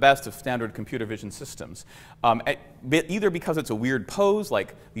even for the best of standard computer vision systems, either because it's a weird pose,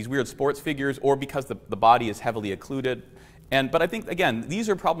 like these weird sports figures, or because the body is heavily occluded. But I think, again, these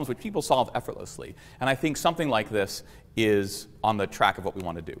are problems which people solve effortlessly. And I think something like this is on the track of what we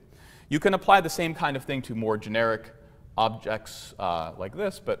want to do. You can apply the same kind of thing to more generic objects like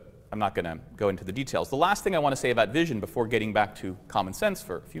this, but I'm not going to go into the details. The last thing I want to say about vision before getting back to common sense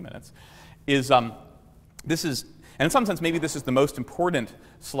for a few minutes is this is, and in some sense, maybe this is the most important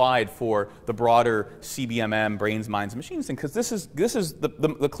slide for the broader CBMM, brains, minds, and machines thing, because this is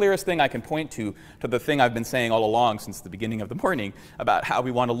the clearest thing I can point to the thing I've been saying all along since the beginning of the morning about how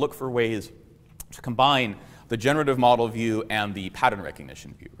we want to look for ways to combine the generative model view and the pattern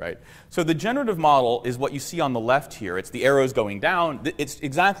recognition view, right? So the generative model is what you see on the left here. It's the arrows going down. It's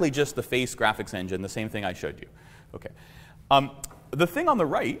exactly just the face graphics engine, the same thing I showed you. Okay. The thing on the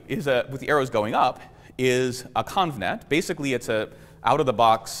right is with the arrows going up is a convnet. Basically, it's a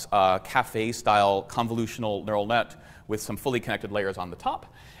out-of-the-box cafe-style convolutional neural net with some fully connected layers on the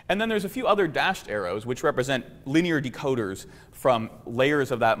top. And then there's a few other dashed arrows, which represent linear decoders from layers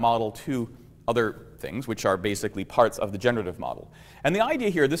of that model to other things, which are basically parts of the generative model. And the idea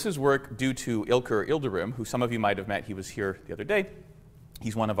here, this is work due to Ilker Ilderim, who some of you might have met. He was here the other day.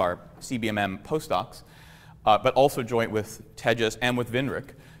 He's one of our CBMM postdocs, but also joint with Tejas and with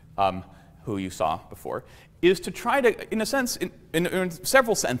Vinrik, who you saw before, is to try to, in a sense, in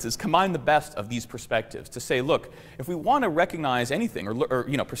several senses, combine the best of these perspectives to say, look, if we want to recognize anything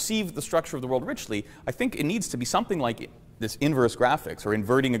or perceive the structure of the world richly, I think it needs to be something like this inverse graphics or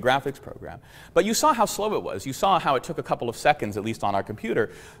inverting a graphics program. But you saw how slow it was. You saw how it took a couple of seconds, at least on our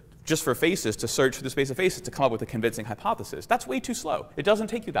computer, just for faces to search through the space of faces to come up with a convincing hypothesis. That's way too slow. It doesn't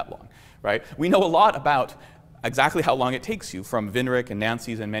take you that long, right? We know a lot about exactly how long it takes you from Vinrik and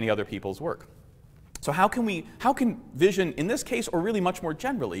Nancy's and many other people's work. So how can vision, in this case, or really much more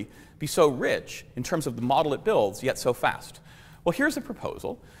generally, be so rich in terms of the model it builds, yet so fast? Well, here's a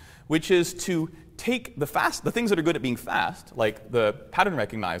proposal, which is to take the things that are good at being fast, like the pattern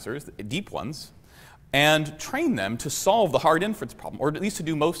recognizers, the deep ones, and train them to solve the hard inference problem, or at least to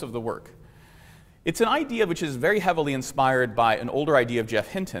do most of the work. It's an idea which is very heavily inspired by an older idea of Geoff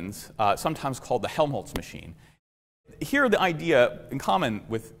Hinton's, sometimes called the Helmholtz machine. Here, the idea, in common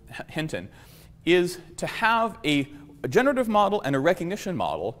with Hinton, is to have a generative model and a recognition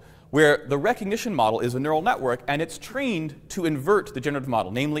model where the recognition model is a neural network and it's trained to invert the generative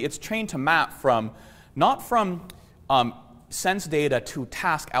model. Namely, it's trained to map not from sense data to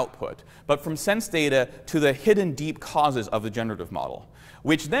task output, but from sense data to the hidden deep causes of the generative model,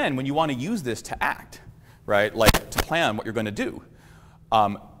 which then, when you want to use this to act, right, like to plan what you're going to do,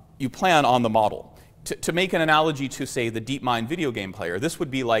 you plan on the model. To make an analogy to, say, the DeepMind video game player, this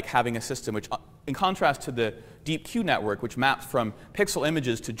would be like having a system which, in contrast to the DeepQ network, which maps from pixel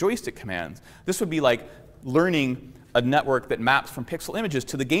images to joystick commands, this would be like learning a network that maps from pixel images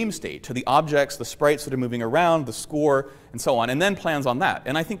to the game state, to the objects, the sprites that are moving around, the score, and so on, and then plans on that.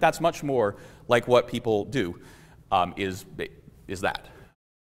 And I think that's much more like what people do, is that.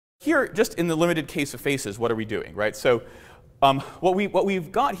 Here, just in the limited case of faces, what are we doing, right? So what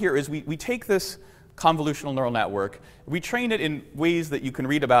we've got here is we take this convolutional neural network. We train it in ways that you can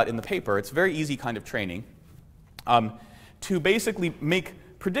read about in the paper. It's very easy kind of training to basically make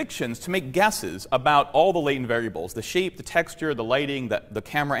predictions, to make guesses about all the latent variables, the shape, the texture, the lighting, the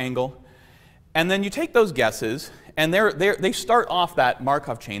camera angle. And then you take those guesses, and they start off that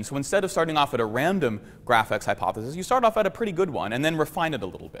Markov chain. So instead of starting off at a random graph-X hypothesis, you start off at a pretty good one and then refine it a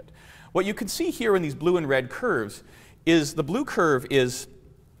little bit. What you can see here in these blue and red curves is the blue curve is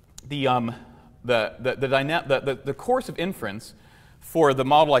the course of inference for the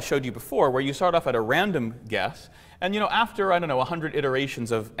model I showed you before, where you start off at a random guess, and after, I don't know, 100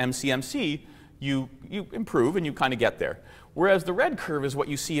 iterations of MCMC, you improve and you kind of get there. Whereas the red curve is what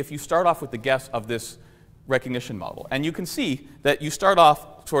you see if you start off with the guess of this recognition model. And you can see that you start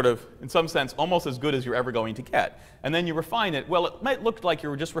off sort of, in some sense, almost as good as you're ever going to get. And then you refine it. Well, it might look like you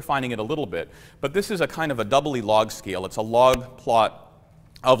were just refining it a little bit, but this is a kind of a doubly log scale. It's a log plot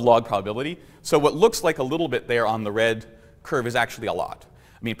of log probability. So what looks like a little bit there on the red curve is actually a lot,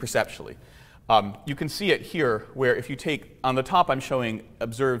 I mean, perceptually. You can see it here, where if you take, on the top I'm showing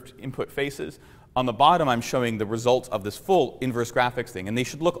observed input faces. On the bottom I'm showing the results of this full inverse graphics thing, and they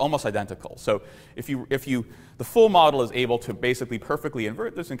should look almost identical. So the full model is able to basically perfectly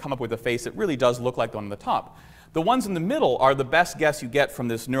invert this and come up with a face that really does look like the one on the top. The ones in the middle are the best guess you get from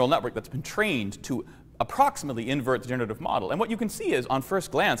this neural network that's been trained to approximately invert the generative model. And what you can see is, on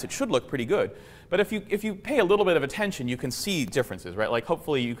first glance, it should look pretty good. But if you pay a little bit of attention, you can see differences, right? Like,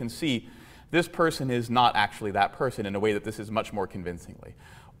 hopefully you can see this person is not actually that person in a way that this is much more convincingly.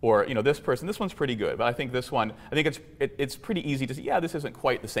 Or, this person, this one's pretty good, but I think this one, I think it's pretty easy to see, yeah, this isn't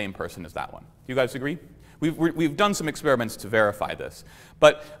quite the same person as that one. Do you guys agree? We've done some experiments to verify this.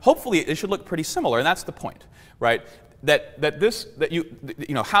 But hopefully it should look pretty similar, and that's the point, right?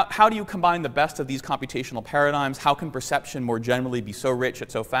 How do you combine the best of these computational paradigms? How can perception more generally be so rich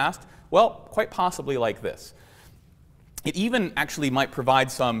and so fast? Well, quite possibly like this. It even actually might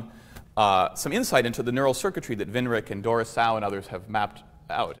provide some insight into the neural circuitry that Vinrik and Doris Sau and others have mapped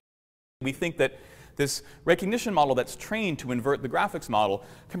out. We think that this recognition model that's trained to invert the graphics model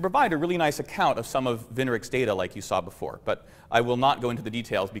can provide a really nice account of some of Vinrik's data like you saw before. But I will not go into the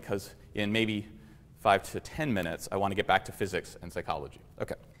details because in maybe 5 to 10 minutes, I want to get back to physics and psychology.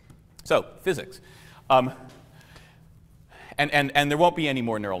 OK. So physics. And there won't be any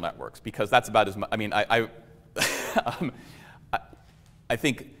more neural networks, because that's about as much. I mean, I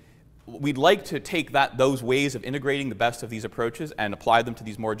think we'd like to take those ways of integrating the best of these approaches and apply them to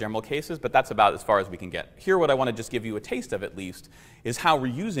these more general cases, but that's about as far as we can get. Here, what I want to just give you a taste of, at least, is how we're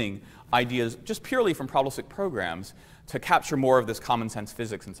using ideas just purely from probabilistic programs to capture more of this common sense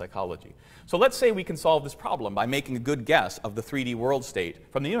physics and psychology. So let's say we can solve this problem by making a good guess of the 3D world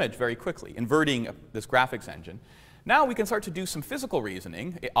state from the image very quickly, inverting this graphics engine. Now we can start to do some physical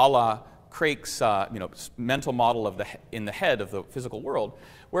reasoning, a la Crake's mental model of in the head of the physical world,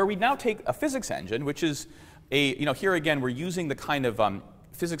 where we now take a physics engine, which is here again we're using the kind of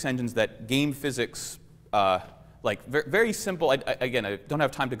physics engines that game physics, like very simple. Again, I don't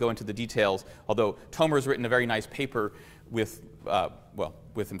have time to go into the details, although Tomer's written a very nice paper with,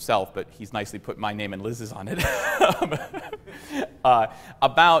 with himself, but he's nicely put my name and Liz's on it,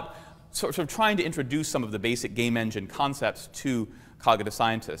 about sort of trying to introduce some of the basic game engine concepts to cognitive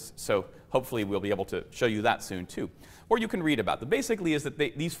scientists. So hopefully we'll be able to show you that soon too. Or you can read about them. Basically is that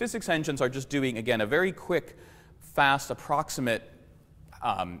these physics engines are just doing, again, a very quick, fast, approximate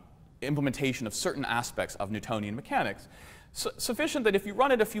implementation of certain aspects of Newtonian mechanics. Sufficient that if you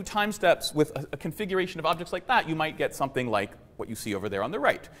run it a few time steps with a configuration of objects like that, you might get something like what you see over there on the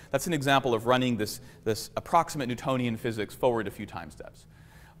right. That's an example of running this approximate Newtonian physics forward a few time steps.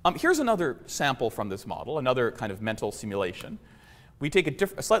 Here's another sample from this model, another kind of mental simulation. We take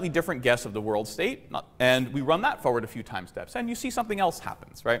a slightly different guess of the world state, and we run that forward a few time steps, and you see something else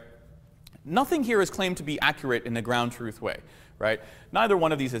happens, right? Nothing here is claimed to be accurate in a ground truth way, right? Neither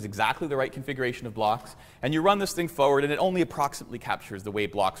one of these is exactly the right configuration of blocks, and you run this thing forward, and it only approximately captures the way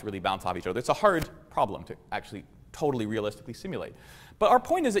blocks really bounce off each other. It's a hard problem to actually totally realistically simulate. But our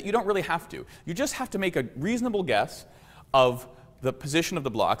point is that you don't really have to. You just have to make a reasonable guess of the position of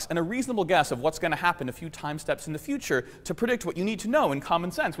the blocks, and a reasonable guess of what's going to happen a few time steps in the future to predict what you need to know in common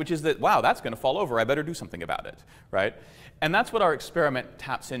sense, which is that, wow, that's going to fall over. I better do something about it, right? And that's what our experiment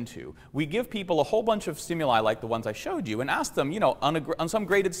taps into. We give people a whole bunch of stimuli like the ones I showed you and ask them, on some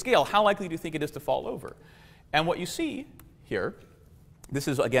graded scale, how likely do you think it is to fall over? And what you see here, this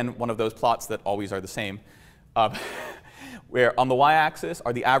is, again, one of those plots that always are the same, where on the y-axis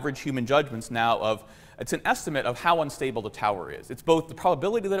are the average human judgments now of it's an estimate of how unstable the tower is. It's both the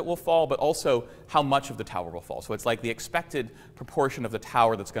probability that it will fall, but also how much of the tower will fall. So it's like the expected proportion of the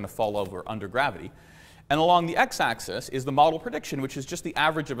tower that's going to fall over under gravity. And along the x-axis is the model prediction, which is just the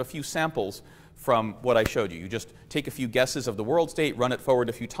average of a few samples from what I showed you. You just take a few guesses of the world state, run it forward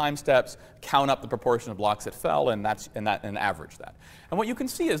a few time steps, count up the proportion of blocks that fell, and average that. And what you can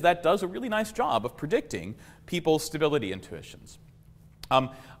see is that does a really nice job of predicting people's stability intuitions.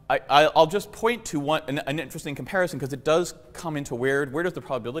 I'll just point to an interesting comparison, because it does come into where does the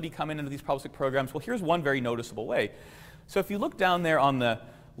probability come into these probabilistic programs? Well, here's one very noticeable way. So if you look down there on the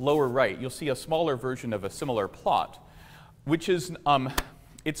lower right, you'll see a smaller version of a similar plot, which is,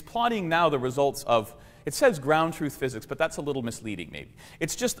 it's plotting now the results of, it says ground truth physics, but that's a little misleading maybe.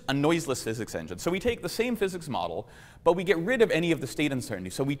 It's just a noiseless physics engine. So we take the same physics model, but we get rid of any of the state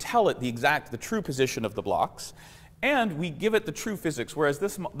uncertainty. So we tell it the true position of the blocks, and we give it the true physics, whereas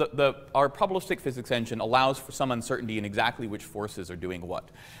our probabilistic physics engine allows for some uncertainty in exactly which forces are doing what.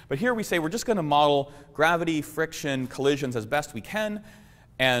 But here we say we're just going to model gravity, friction, collisions as best we can,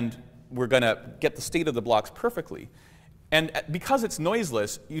 and we're going to get the state of the blocks perfectly. And because it's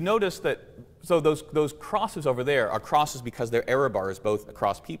noiseless, you notice that, so those crosses over there are crosses because they're error bars both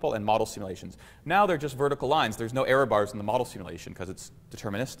across people and model simulations. Now they're just vertical lines. There's no error bars in the model simulation because it's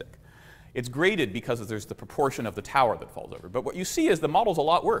deterministic. It's graded because there's the proportion of the tower that falls over. But what you see is the model's a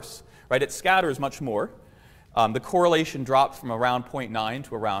lot worse, right? It scatters much more. The correlation drops from around 0.9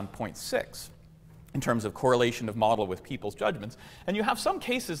 to around 0.6 in terms of correlation of model with people's judgments. And you have some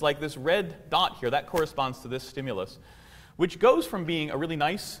cases like this red dot here, that corresponds to this stimulus, which goes from being a really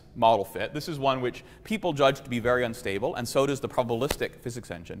nice model fit. This is one which people judge to be very unstable, and so does the probabilistic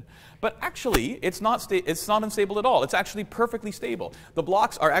physics engine. But actually, it's not unstable at all. It's actually perfectly stable. The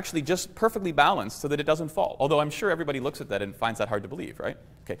blocks are actually just perfectly balanced so that it doesn't fall, although I'm sure everybody looks at that and finds that hard to believe, right?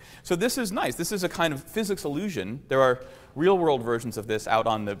 Okay. So this is nice. This is a kind of physics illusion. There are real-world versions of this out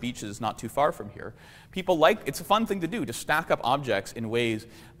on the beaches not too far from here. People it's a fun thing to do, to stack up objects in ways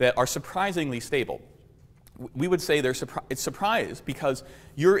that are surprisingly stable. We would say it's surprised because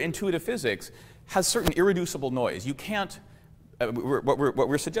your intuitive physics has certain irreducible noise. You can't, what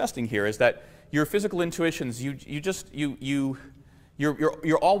we're suggesting here is that your physical intuitions, you're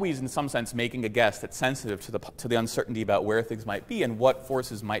always in some sense making a guess that's sensitive to the uncertainty about where things might be and what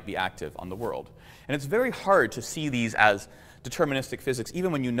forces might be active on the world. And it's very hard to see these as deterministic physics,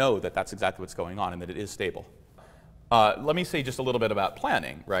 even when you know that that's exactly what's going on and that it is stable. Let me say just a little bit about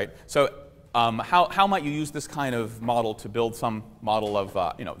planning, right? So how might you use this kind of model to build some model of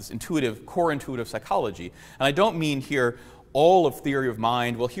this intuitive, core intuitive psychology? And I don't mean here all of theory of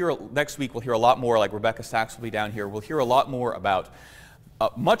mind. We'll hear next week. We'll hear a lot more. Like Rebecca Sachs will be down here. We'll hear a lot more about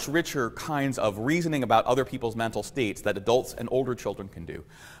much richer kinds of reasoning about other people's mental states that adults and older children can do.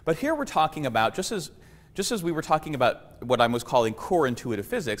 But here we're talking about, just as we were talking about what I was calling core intuitive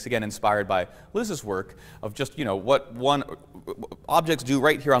physics, again inspired by Liz's work, of just what objects do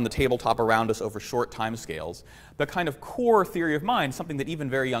right here on the tabletop around us over short time scales, the kind of core theory of mind, something that even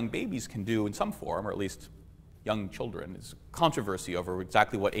very young babies can do in some form, or at least young children. There's controversy over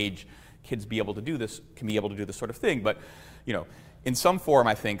exactly what age kids can be able to do this sort of thing, but in some form,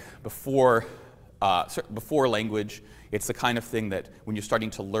 I think, before language, it's the kind of thing that when you're starting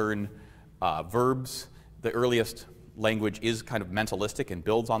to learn verbs, the earliest language is kind of mentalistic and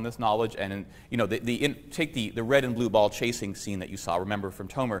builds on this knowledge. And take the red and blue ball chasing scene that you saw, remember from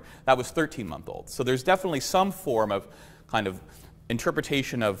Tomer, that was 13-month-olds. So there's definitely some form of kind of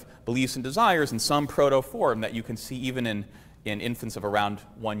interpretation of beliefs and desires in some proto-form that you can see even in infants of around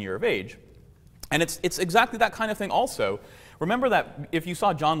 1 year of age. And it's exactly that kind of thing also. Remember that if you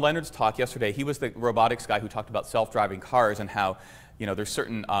saw John Leonard's talk yesterday, he was the robotics guy who talked about self-driving cars and how there's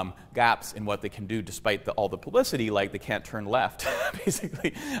certain gaps in what they can do despite all the publicity, like they can't turn left,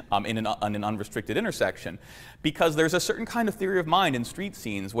 basically, in an unrestricted intersection. Because there's a certain kind of theory of mind in street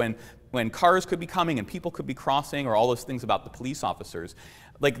scenes when cars could be coming and people could be crossing, or all those things about the police officers.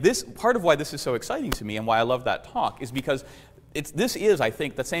 Like this, part of why this is so exciting to me and why I love that talk is because this is, I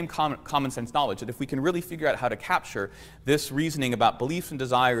think, the same common sense knowledge, that if we can really figure out how to capture this reasoning about beliefs and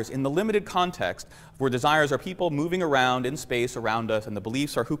desires in the limited context where desires are people moving around in space around us and the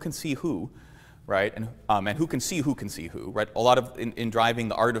beliefs are who can see who, right? And who can see who, right? A lot of, in driving,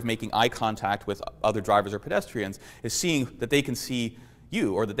 the art of making eye contact with other drivers or pedestrians is seeing that they can see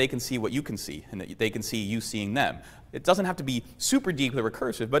you, or that they can see what you can see, and that they can see you seeing them. It doesn't have to be super deeply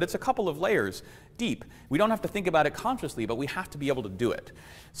recursive, but it's a couple of layers deep. We don't have to think about it consciously, but we have to be able to do it.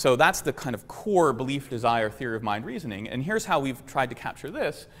 So that's the kind of core belief, desire, theory of mind reasoning. And here's how we've tried to capture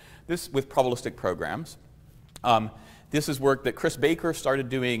this with probabilistic programs. This is work that Chris Baker started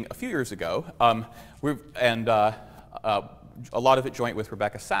doing a few years ago, a lot of it joint with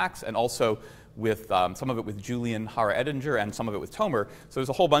Rebecca Sachs, and also with some of it with Julian Hara-Edinger and some of it with Tomer. So there's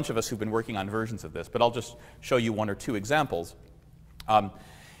a whole bunch of us who've been working on versions of this, but I'll just show you one or two examples. Here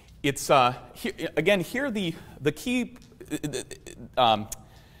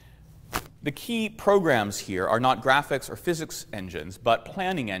the key programs here are not graphics or physics engines, but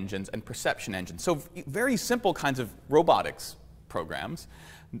planning engines and perception engines. So very simple kinds of robotics programs,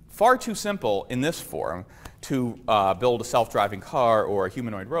 far too simple in this form to build a self-driving car or a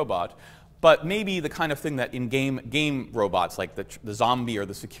humanoid robot, but maybe the kind of thing that in game robots, like the zombie or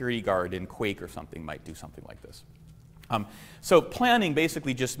the security guard in Quake or something, might do something like this. So planning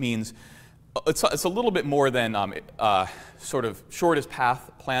basically just means, it's a little bit more than sort of shortest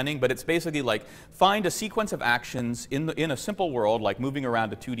path planning, but it's basically like find a sequence of actions in a simple world, like moving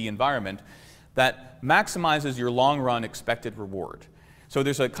around a 2D environment, that maximizes your long-run expected reward. So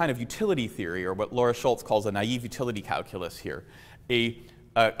there's a kind of utility theory, or what Laura Schultz calls a naive utility calculus here,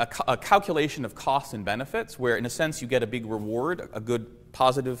 a calculation of costs and benefits, where in a sense you get a big reward, a good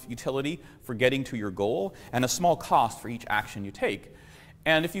positive utility for getting to your goal, and a small cost for each action you take.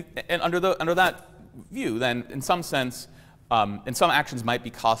 And under that view, then in some sense, and some actions might be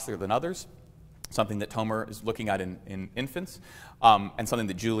costlier than others, something that Tomer is looking at in infants, and something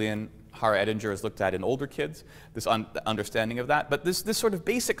that Julian Hara-Edinger has looked at in older kids, this understanding of that. But this sort of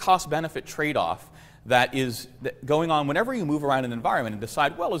basic cost-benefit trade-off that is going on whenever you move around an environment and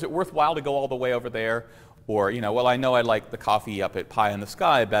decide, well, is it worthwhile to go all the way over there? Or, well, I know I like the coffee up at Pie in the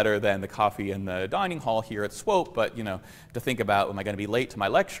Sky better than the coffee in the dining hall here at Swope, but, to think about, am I going to be late to my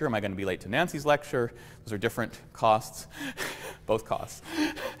lecture? Am I going to be late to Nancy's lecture? Those are different costs, both costs.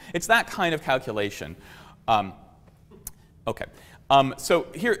 It's that kind of calculation. Okay. So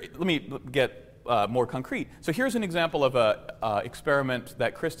here, let me get more concrete. So here's an example of an experiment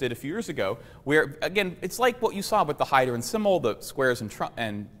that Chris did a few years ago, where, again, it's like what you saw with the Hyder and Simmel, the squares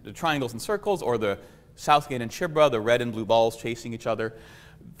and the triangles and circles, or the Southgate and Chibra, the red and blue balls chasing each other.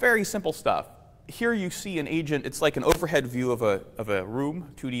 Very simple stuff. Here you see an agent. It's like an overhead view of a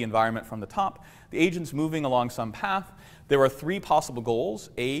room, 2D environment from the top. The agent's moving along some path. There are three possible goals,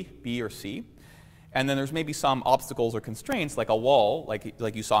 A, B, or C. And then there's maybe some obstacles or constraints, like a wall,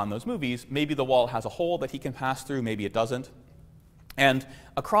 like you saw in those movies. Maybe the wall has a hole that he can pass through, maybe it doesn't. And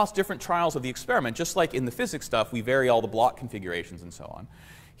across different trials of the experiment, just like in the physics stuff, we vary all the block configurations and so on.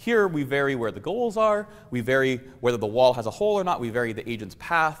 Here we vary where the goals are, we vary whether the wall has a hole or not, we vary the agent's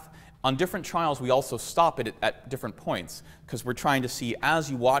path, On different trials, we also stop it at different points because we're trying to see,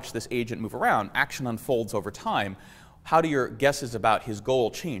 as you watch this agent move around, action unfolds over time. How do your guesses about his goal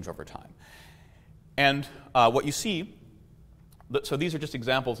change over time? And what you see, so these are just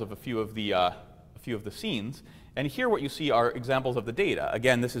examples of a few of the scenes. And here what you see are examples of the data.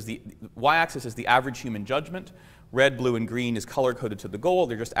 Again, this is the y-axis is the average human judgment. Red, blue, and green is color-coded to the goal.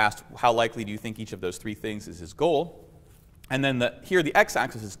 They're just asked, how likely do you think each of those three things is his goal? And then here the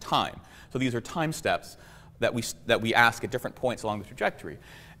x-axis is time. So these are time steps that we ask at different points along the trajectory.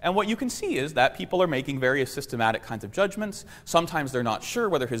 And what you can see is that people are making various systematic kinds of judgments. Sometimes they're not sure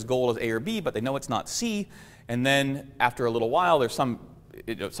whether his goal is A or B, but they know it's not C. And then after a little while, there's some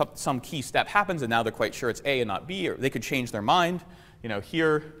key step happens, and now they're quite sure it's A and not B, or they could change their mind.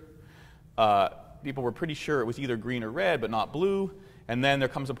 Here, people were pretty sure it was either green or red, but not blue. And then there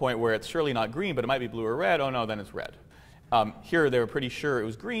comes a point where it's surely not green, but it might be blue or red. Oh, no, then it's red. Here, they were pretty sure it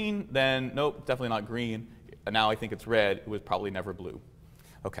was green. Then, nope, definitely not green. And now I think it's red. It was probably never blue.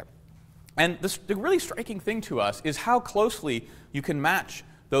 OK. And the really striking thing to us is how closely you can match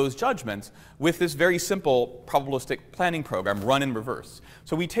those judgments with this very simple probabilistic planning program run in reverse.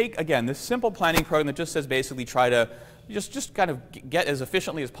 So we take, again, this simple planning program that just says basically try to just kind of get as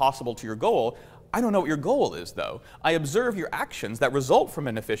efficiently as possible to your goal. I don't know what your goal is, though. I observe your actions that result from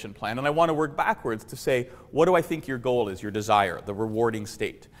an efficient plan, and I want to work backwards to say, what do I think your goal is, your desire, the rewarding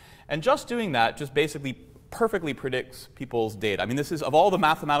state? And just doing that just basically perfectly predicts people's data. I mean, this is, of all the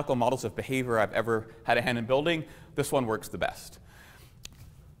mathematical models of behavior I've ever had a hand in building, this one works the best.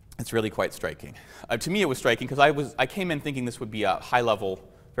 It's really quite striking. To me, it was striking because I came in thinking this would be a high-level,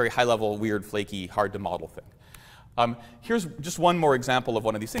 very high-level, weird, flaky, hard-to-model thing. Here's just one more example of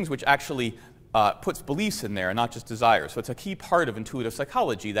one of these things, which actually puts beliefs in there and not just desires. So it's a key part of intuitive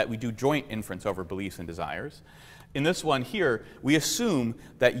psychology that we do joint inference over beliefs and desires. In this one here, we assume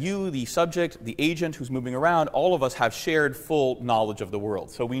that you, the subject, the agent who's moving around, all of us have shared full knowledge of the world.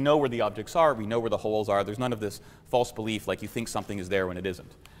 So we know where the objects are, we know where the holes are. There's none of this false belief like you think something is there when it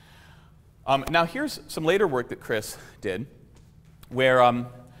isn't. Now here's some later work that Chris did, where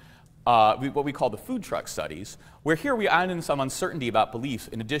what we call the food truck studies, where here we add in some uncertainty about beliefs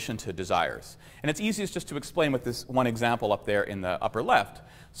in addition to desires. And it's easiest just to explain with this one example up there in the upper left.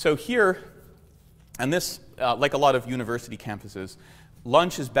 So here, and this, like a lot of university campuses,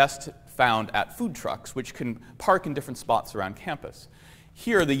 lunch is best found at food trucks, which can park in different spots around campus.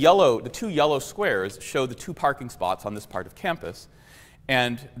 Here, the two yellow squares show the two parking spots on this part of campus.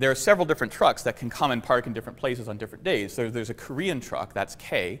 And there are several different trucks that can come and park in different places on different days. So there's a Korean truck, that's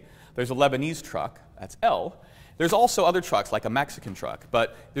K. There's a Lebanese truck, that's L. There's also other trucks, like a Mexican truck,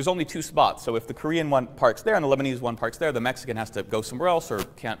 but there's only two spots. So if the Korean one parks there and the Lebanese one parks there, the Mexican has to go somewhere else or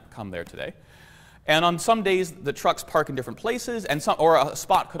can't come there today. And on some days, the trucks park in different places, and or a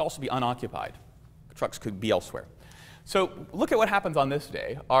spot could also be unoccupied. The trucks could be elsewhere. So look at what happens on this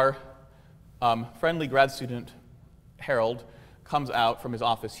day. Our friendly grad student, Harold, comes out from his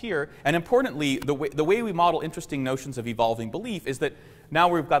office here. And importantly, the way we model interesting notions of evolving belief is that now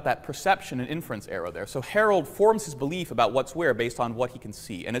we've got that perception and inference arrow there. So Harold forms his belief about what's where based on what he can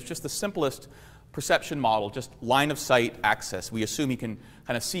see. And it's just the simplest perception model, just line of sight access. We assume he can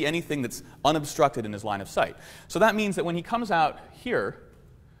kind of see anything that's unobstructed in his line of sight. So that means that when he comes out here,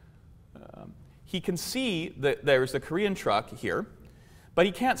 he can see that there's the Korean truck here, but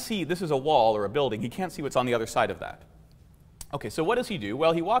he can't see this is a wall or a building. He can't see what's on the other side of that. OK, so what does he do?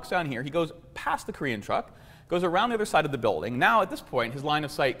 Well, he walks down here. He goes past the Korean truck, goes around the other side of the building. Now, at this point, his line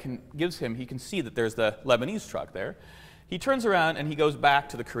of sight he can see that there's the Lebanese truck there. He turns around and he goes back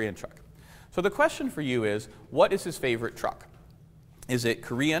to the Korean truck. So the question for you is, what is his favorite truck? Is it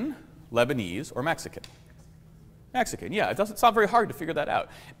Korean, Lebanese, or Mexican? Mexican, yeah. It's not very hard to figure that out.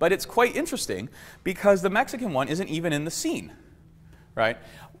 But it's quite interesting because the Mexican one isn't even in the scene, right?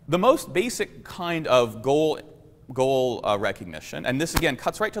 The most basic kind of goal recognition, and this again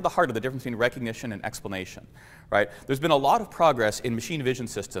cuts right to the heart of the difference between recognition and explanation, right? There's been a lot of progress in machine vision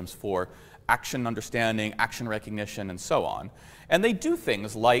systems for action understanding, action recognition, and so on. And they do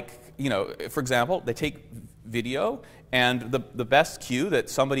things like, for example, they take video, and the best cue that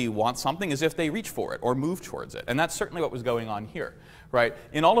somebody wants something is if they reach for it or move towards it. And that's certainly what was going on here, right?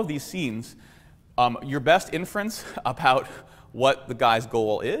 In all of these scenes, your best inference about what the guy's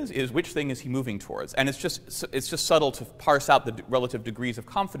goal is which thing is he moving towards. And it's just subtle to parse out the relative degrees of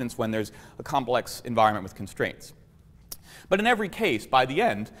confidence when there's a complex environment with constraints. But in every case, by the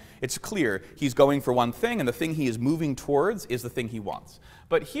end, it's clear he's going for one thing, and the thing he is moving towards is the thing he wants.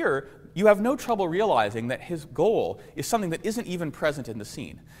 But here, you have no trouble realizing that his goal is something that isn't even present in the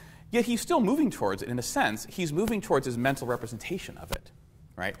scene. Yet he's still moving towards it in a sense. He's moving towards his mental representation of it.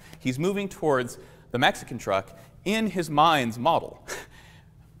 right? He's moving towards the Mexican truck in his mind's model.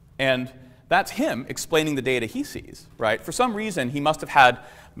 And that's him explaining the data he sees, right? For some reason, he must have had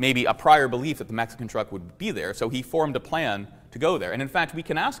maybe a prior belief that the Mexican truck would be there, so he formed a plan to go there. And in fact, we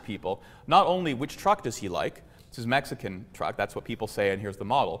can ask people not only which truck does he like, this is Mexican truck, that's what people say, and here's the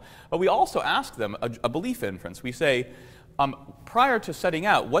model, but we also ask them a belief inference. We say, prior to setting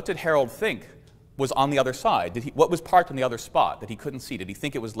out, what did Harold think was on the other side? What was parked in the other spot that he couldn't see? Did he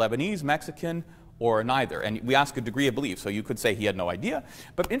think it was Lebanese, Mexican, or neither? And we ask a degree of belief, so you could say he had no idea.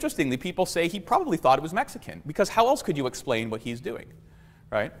 But interestingly, people say he probably thought it was Mexican, because how else could you explain what he's doing,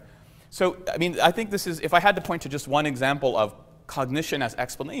 right? So, I mean, I think this is, if I had to point to just one example of cognition as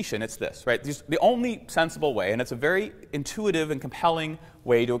explanation, it's this, right? The only sensible way, and it's a very intuitive and compelling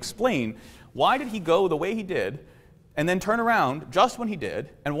way to explain why did he go the way he did and then turn around just when he did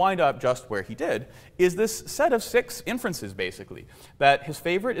and wind up just where he did, is this set of 6 inferences, basically. That his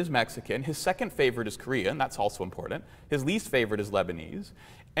favorite is Mexican, his second favorite is Korean, that's also important, his least favorite is Lebanese,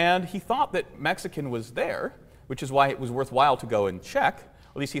 and he thought that Mexican was there, which is why it was worthwhile to go and check,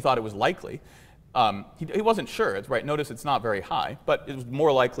 at least he thought it was likely. He wasn't sure, it's right, notice it's not very high, but it was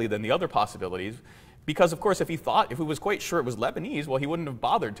more likely than the other possibilities. Because, of course, if he was quite sure it was Lebanese, well, he wouldn't have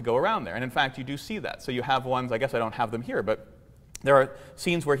bothered to go around there. And in fact, you do see that. So you have ones, I guess I don't have them here, but there are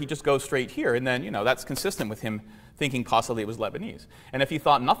scenes where he just goes straight here, and then, that's consistent with him thinking possibly it was Lebanese. And if he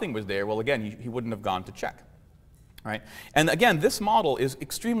thought nothing was there, well, again, he wouldn't have gone to check. Right? And again, this model is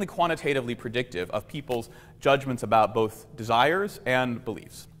extremely quantitatively predictive of people's judgments about both desires and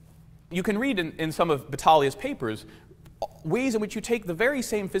beliefs. You can read in some of Battaglia's papers ways in which you take the very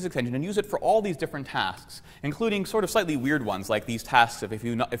same physics engine and use it for all these different tasks, including sort of slightly weird ones, like these tasks of if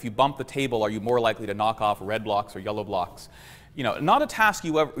you bump the table, are you more likely to knock off red blocks or yellow blocks? Not a task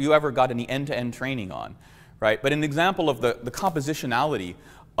you ever got any end-to-end training on, right? But an example of the compositionality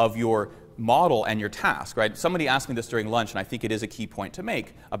of your model and your task, right? Somebody asked me this during lunch, and I think it is a key point to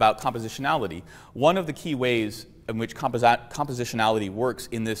make about compositionality. One of the key ways in which compositionality works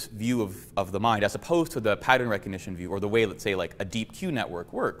in this view of the mind, as opposed to the pattern recognition view, or the way, let's say, like a deep Q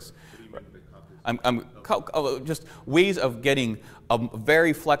network works. Just ways of getting a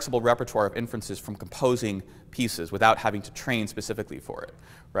very flexible repertoire of inferences from composing pieces without having to train specifically for it,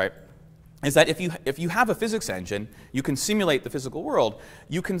 right? Is that if you have a physics engine, you can simulate the physical world,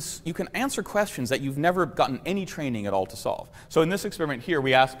 you can answer questions that you've never gotten any training at all to solve. So in this experiment here,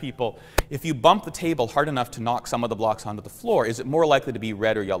 we ask people, if you bump the table hard enough to knock some of the blocks onto the floor, is it more likely to be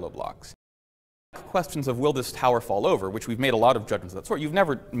red or yellow blocks? Questions of will this tower fall over, which we've made a lot of judgments of that sort. You've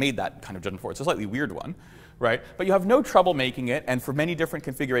never made that kind of judgment before. It's a slightly weird one, right? But you have no trouble making it, and for many different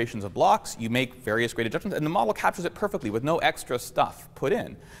configurations of blocks, you make various graded judgments, and the model captures it perfectly with no extra stuff put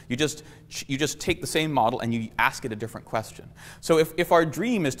in. You just take the same model and you ask it a different question. So if our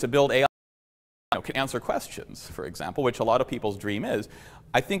dream is to build AI can answer questions, for example, which a lot of people's dream is,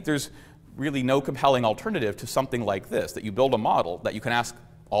 I think there's really no compelling alternative to something like this, that you build a model that you can ask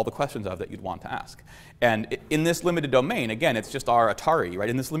all the questions of that you'd want to ask. And in this limited domain, again, it's just our Atari, right?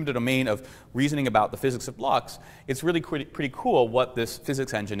 In this limited domain of reasoning about the physics of blocks, it's really pretty cool what this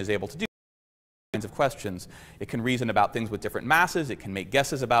physics engine is able to do. Kinds of questions. It can reason about things with different masses. It can make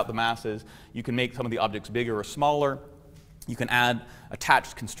guesses about the masses. You can make some of the objects bigger or smaller. You can add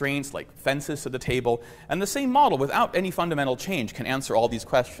attached constraints like fences to the table. And the same model, without any fundamental change, can answer all these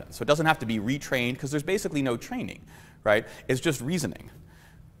questions. So it doesn't have to be retrained, because there's basically no training, right? It's just reasoning.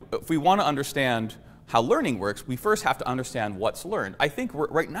 If we want to understand how learning works, we first have to understand what's learned. I think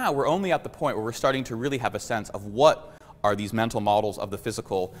right now we're only at the point where we're starting to really have a sense of what are these mental models of the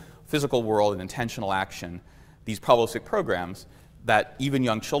physical world and intentional action, these probabilistic programs that even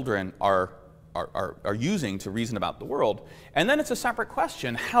young children are using to reason about the world. And then it's a separate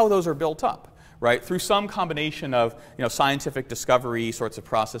question how those are built up, right? Through some combination of scientific discovery sorts of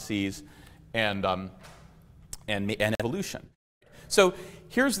processes and evolution. So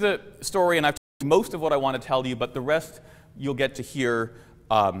here's the story, and I've told you most of what I want to tell you, but the rest you'll get to hear,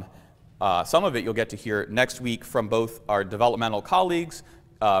 some of it you'll get to hear next week from both our developmental colleagues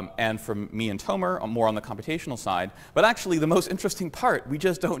and from me and Tomer, more on the computational side. But actually, the most interesting part, we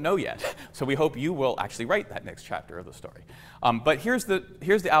just don't know yet. So we hope you will actually write that next chapter of the story. But here's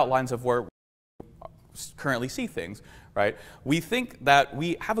the outlines of where we currently see things, right? We think that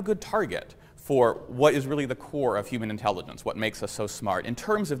we have a good target for what is really the core of human intelligence, what makes us so smart, in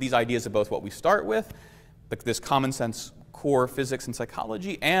terms of these ideas of both what we start with, this common sense core physics and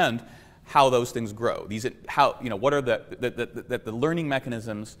psychology, and how those things grow. What are the learning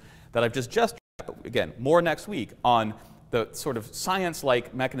mechanisms that I've just again, more next week on the sort of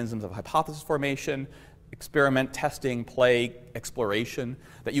science-like mechanisms of hypothesis formation, experiment, testing, play, exploration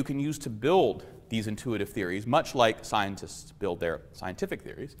that you can use to build these intuitive theories, much like scientists build their scientific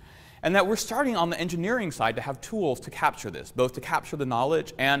theories, and that we're starting on the engineering side to have tools to capture this, both to capture the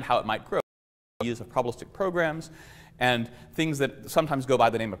knowledge and how it might grow. Use of probabilistic programs and things that sometimes go by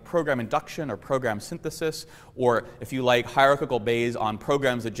the name of program induction or program synthesis, or if you like, hierarchical Bayes on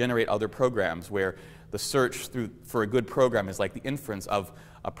programs that generate other programs, where the search for a good program is like the inference of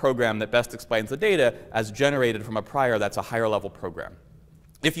a program that best explains the data as generated from a prior that's a higher level program.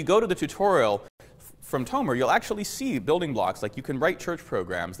 If you go to the tutorial from Tomer, you'll actually see building blocks, like you can write church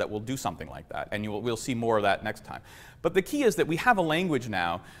programs that will do something like that, and we'll see more of that next time. But the key is that we have a language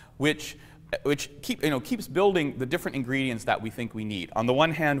now which keeps building the different ingredients that we think we need. On the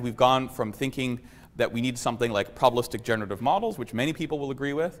one hand, we've gone from thinking that we need something like probabilistic generative models, which many people will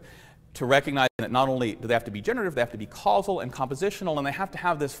agree with, to recognizing that not only do they have to be generative, they have to be causal and compositional, and they have to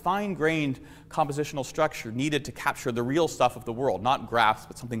have this fine-grained compositional structure needed to capture the real stuff of the world, not graphs,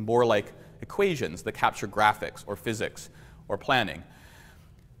 but something more like equations that capture graphics or physics or planning.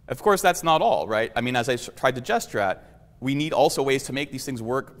 Of course, that's not all, right? I mean, as I tried to gesture at, we need also ways to make these things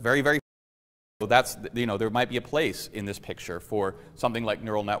work very, very. So that's, there might be a place in this picture for something like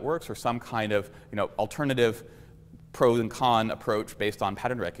neural networks or some kind of, alternative pro and con approach based on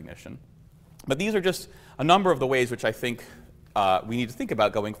pattern recognition. But these are just a number of the ways which I think we need to think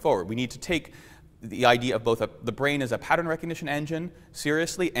about going forward. We need to take the idea of both the brain as a pattern recognition engine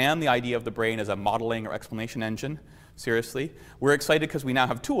seriously, and the idea of the brain as a modeling or explanation engine seriously. We're excited because we now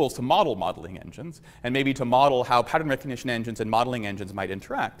have tools to model modeling engines, and maybe to model how pattern recognition engines and modeling engines might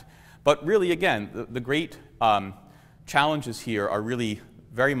interact. But really, again, the great challenges here are really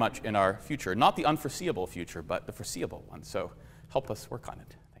very much in our future. Not the unforeseeable future, but the foreseeable one. So help us work on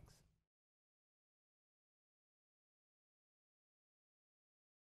it.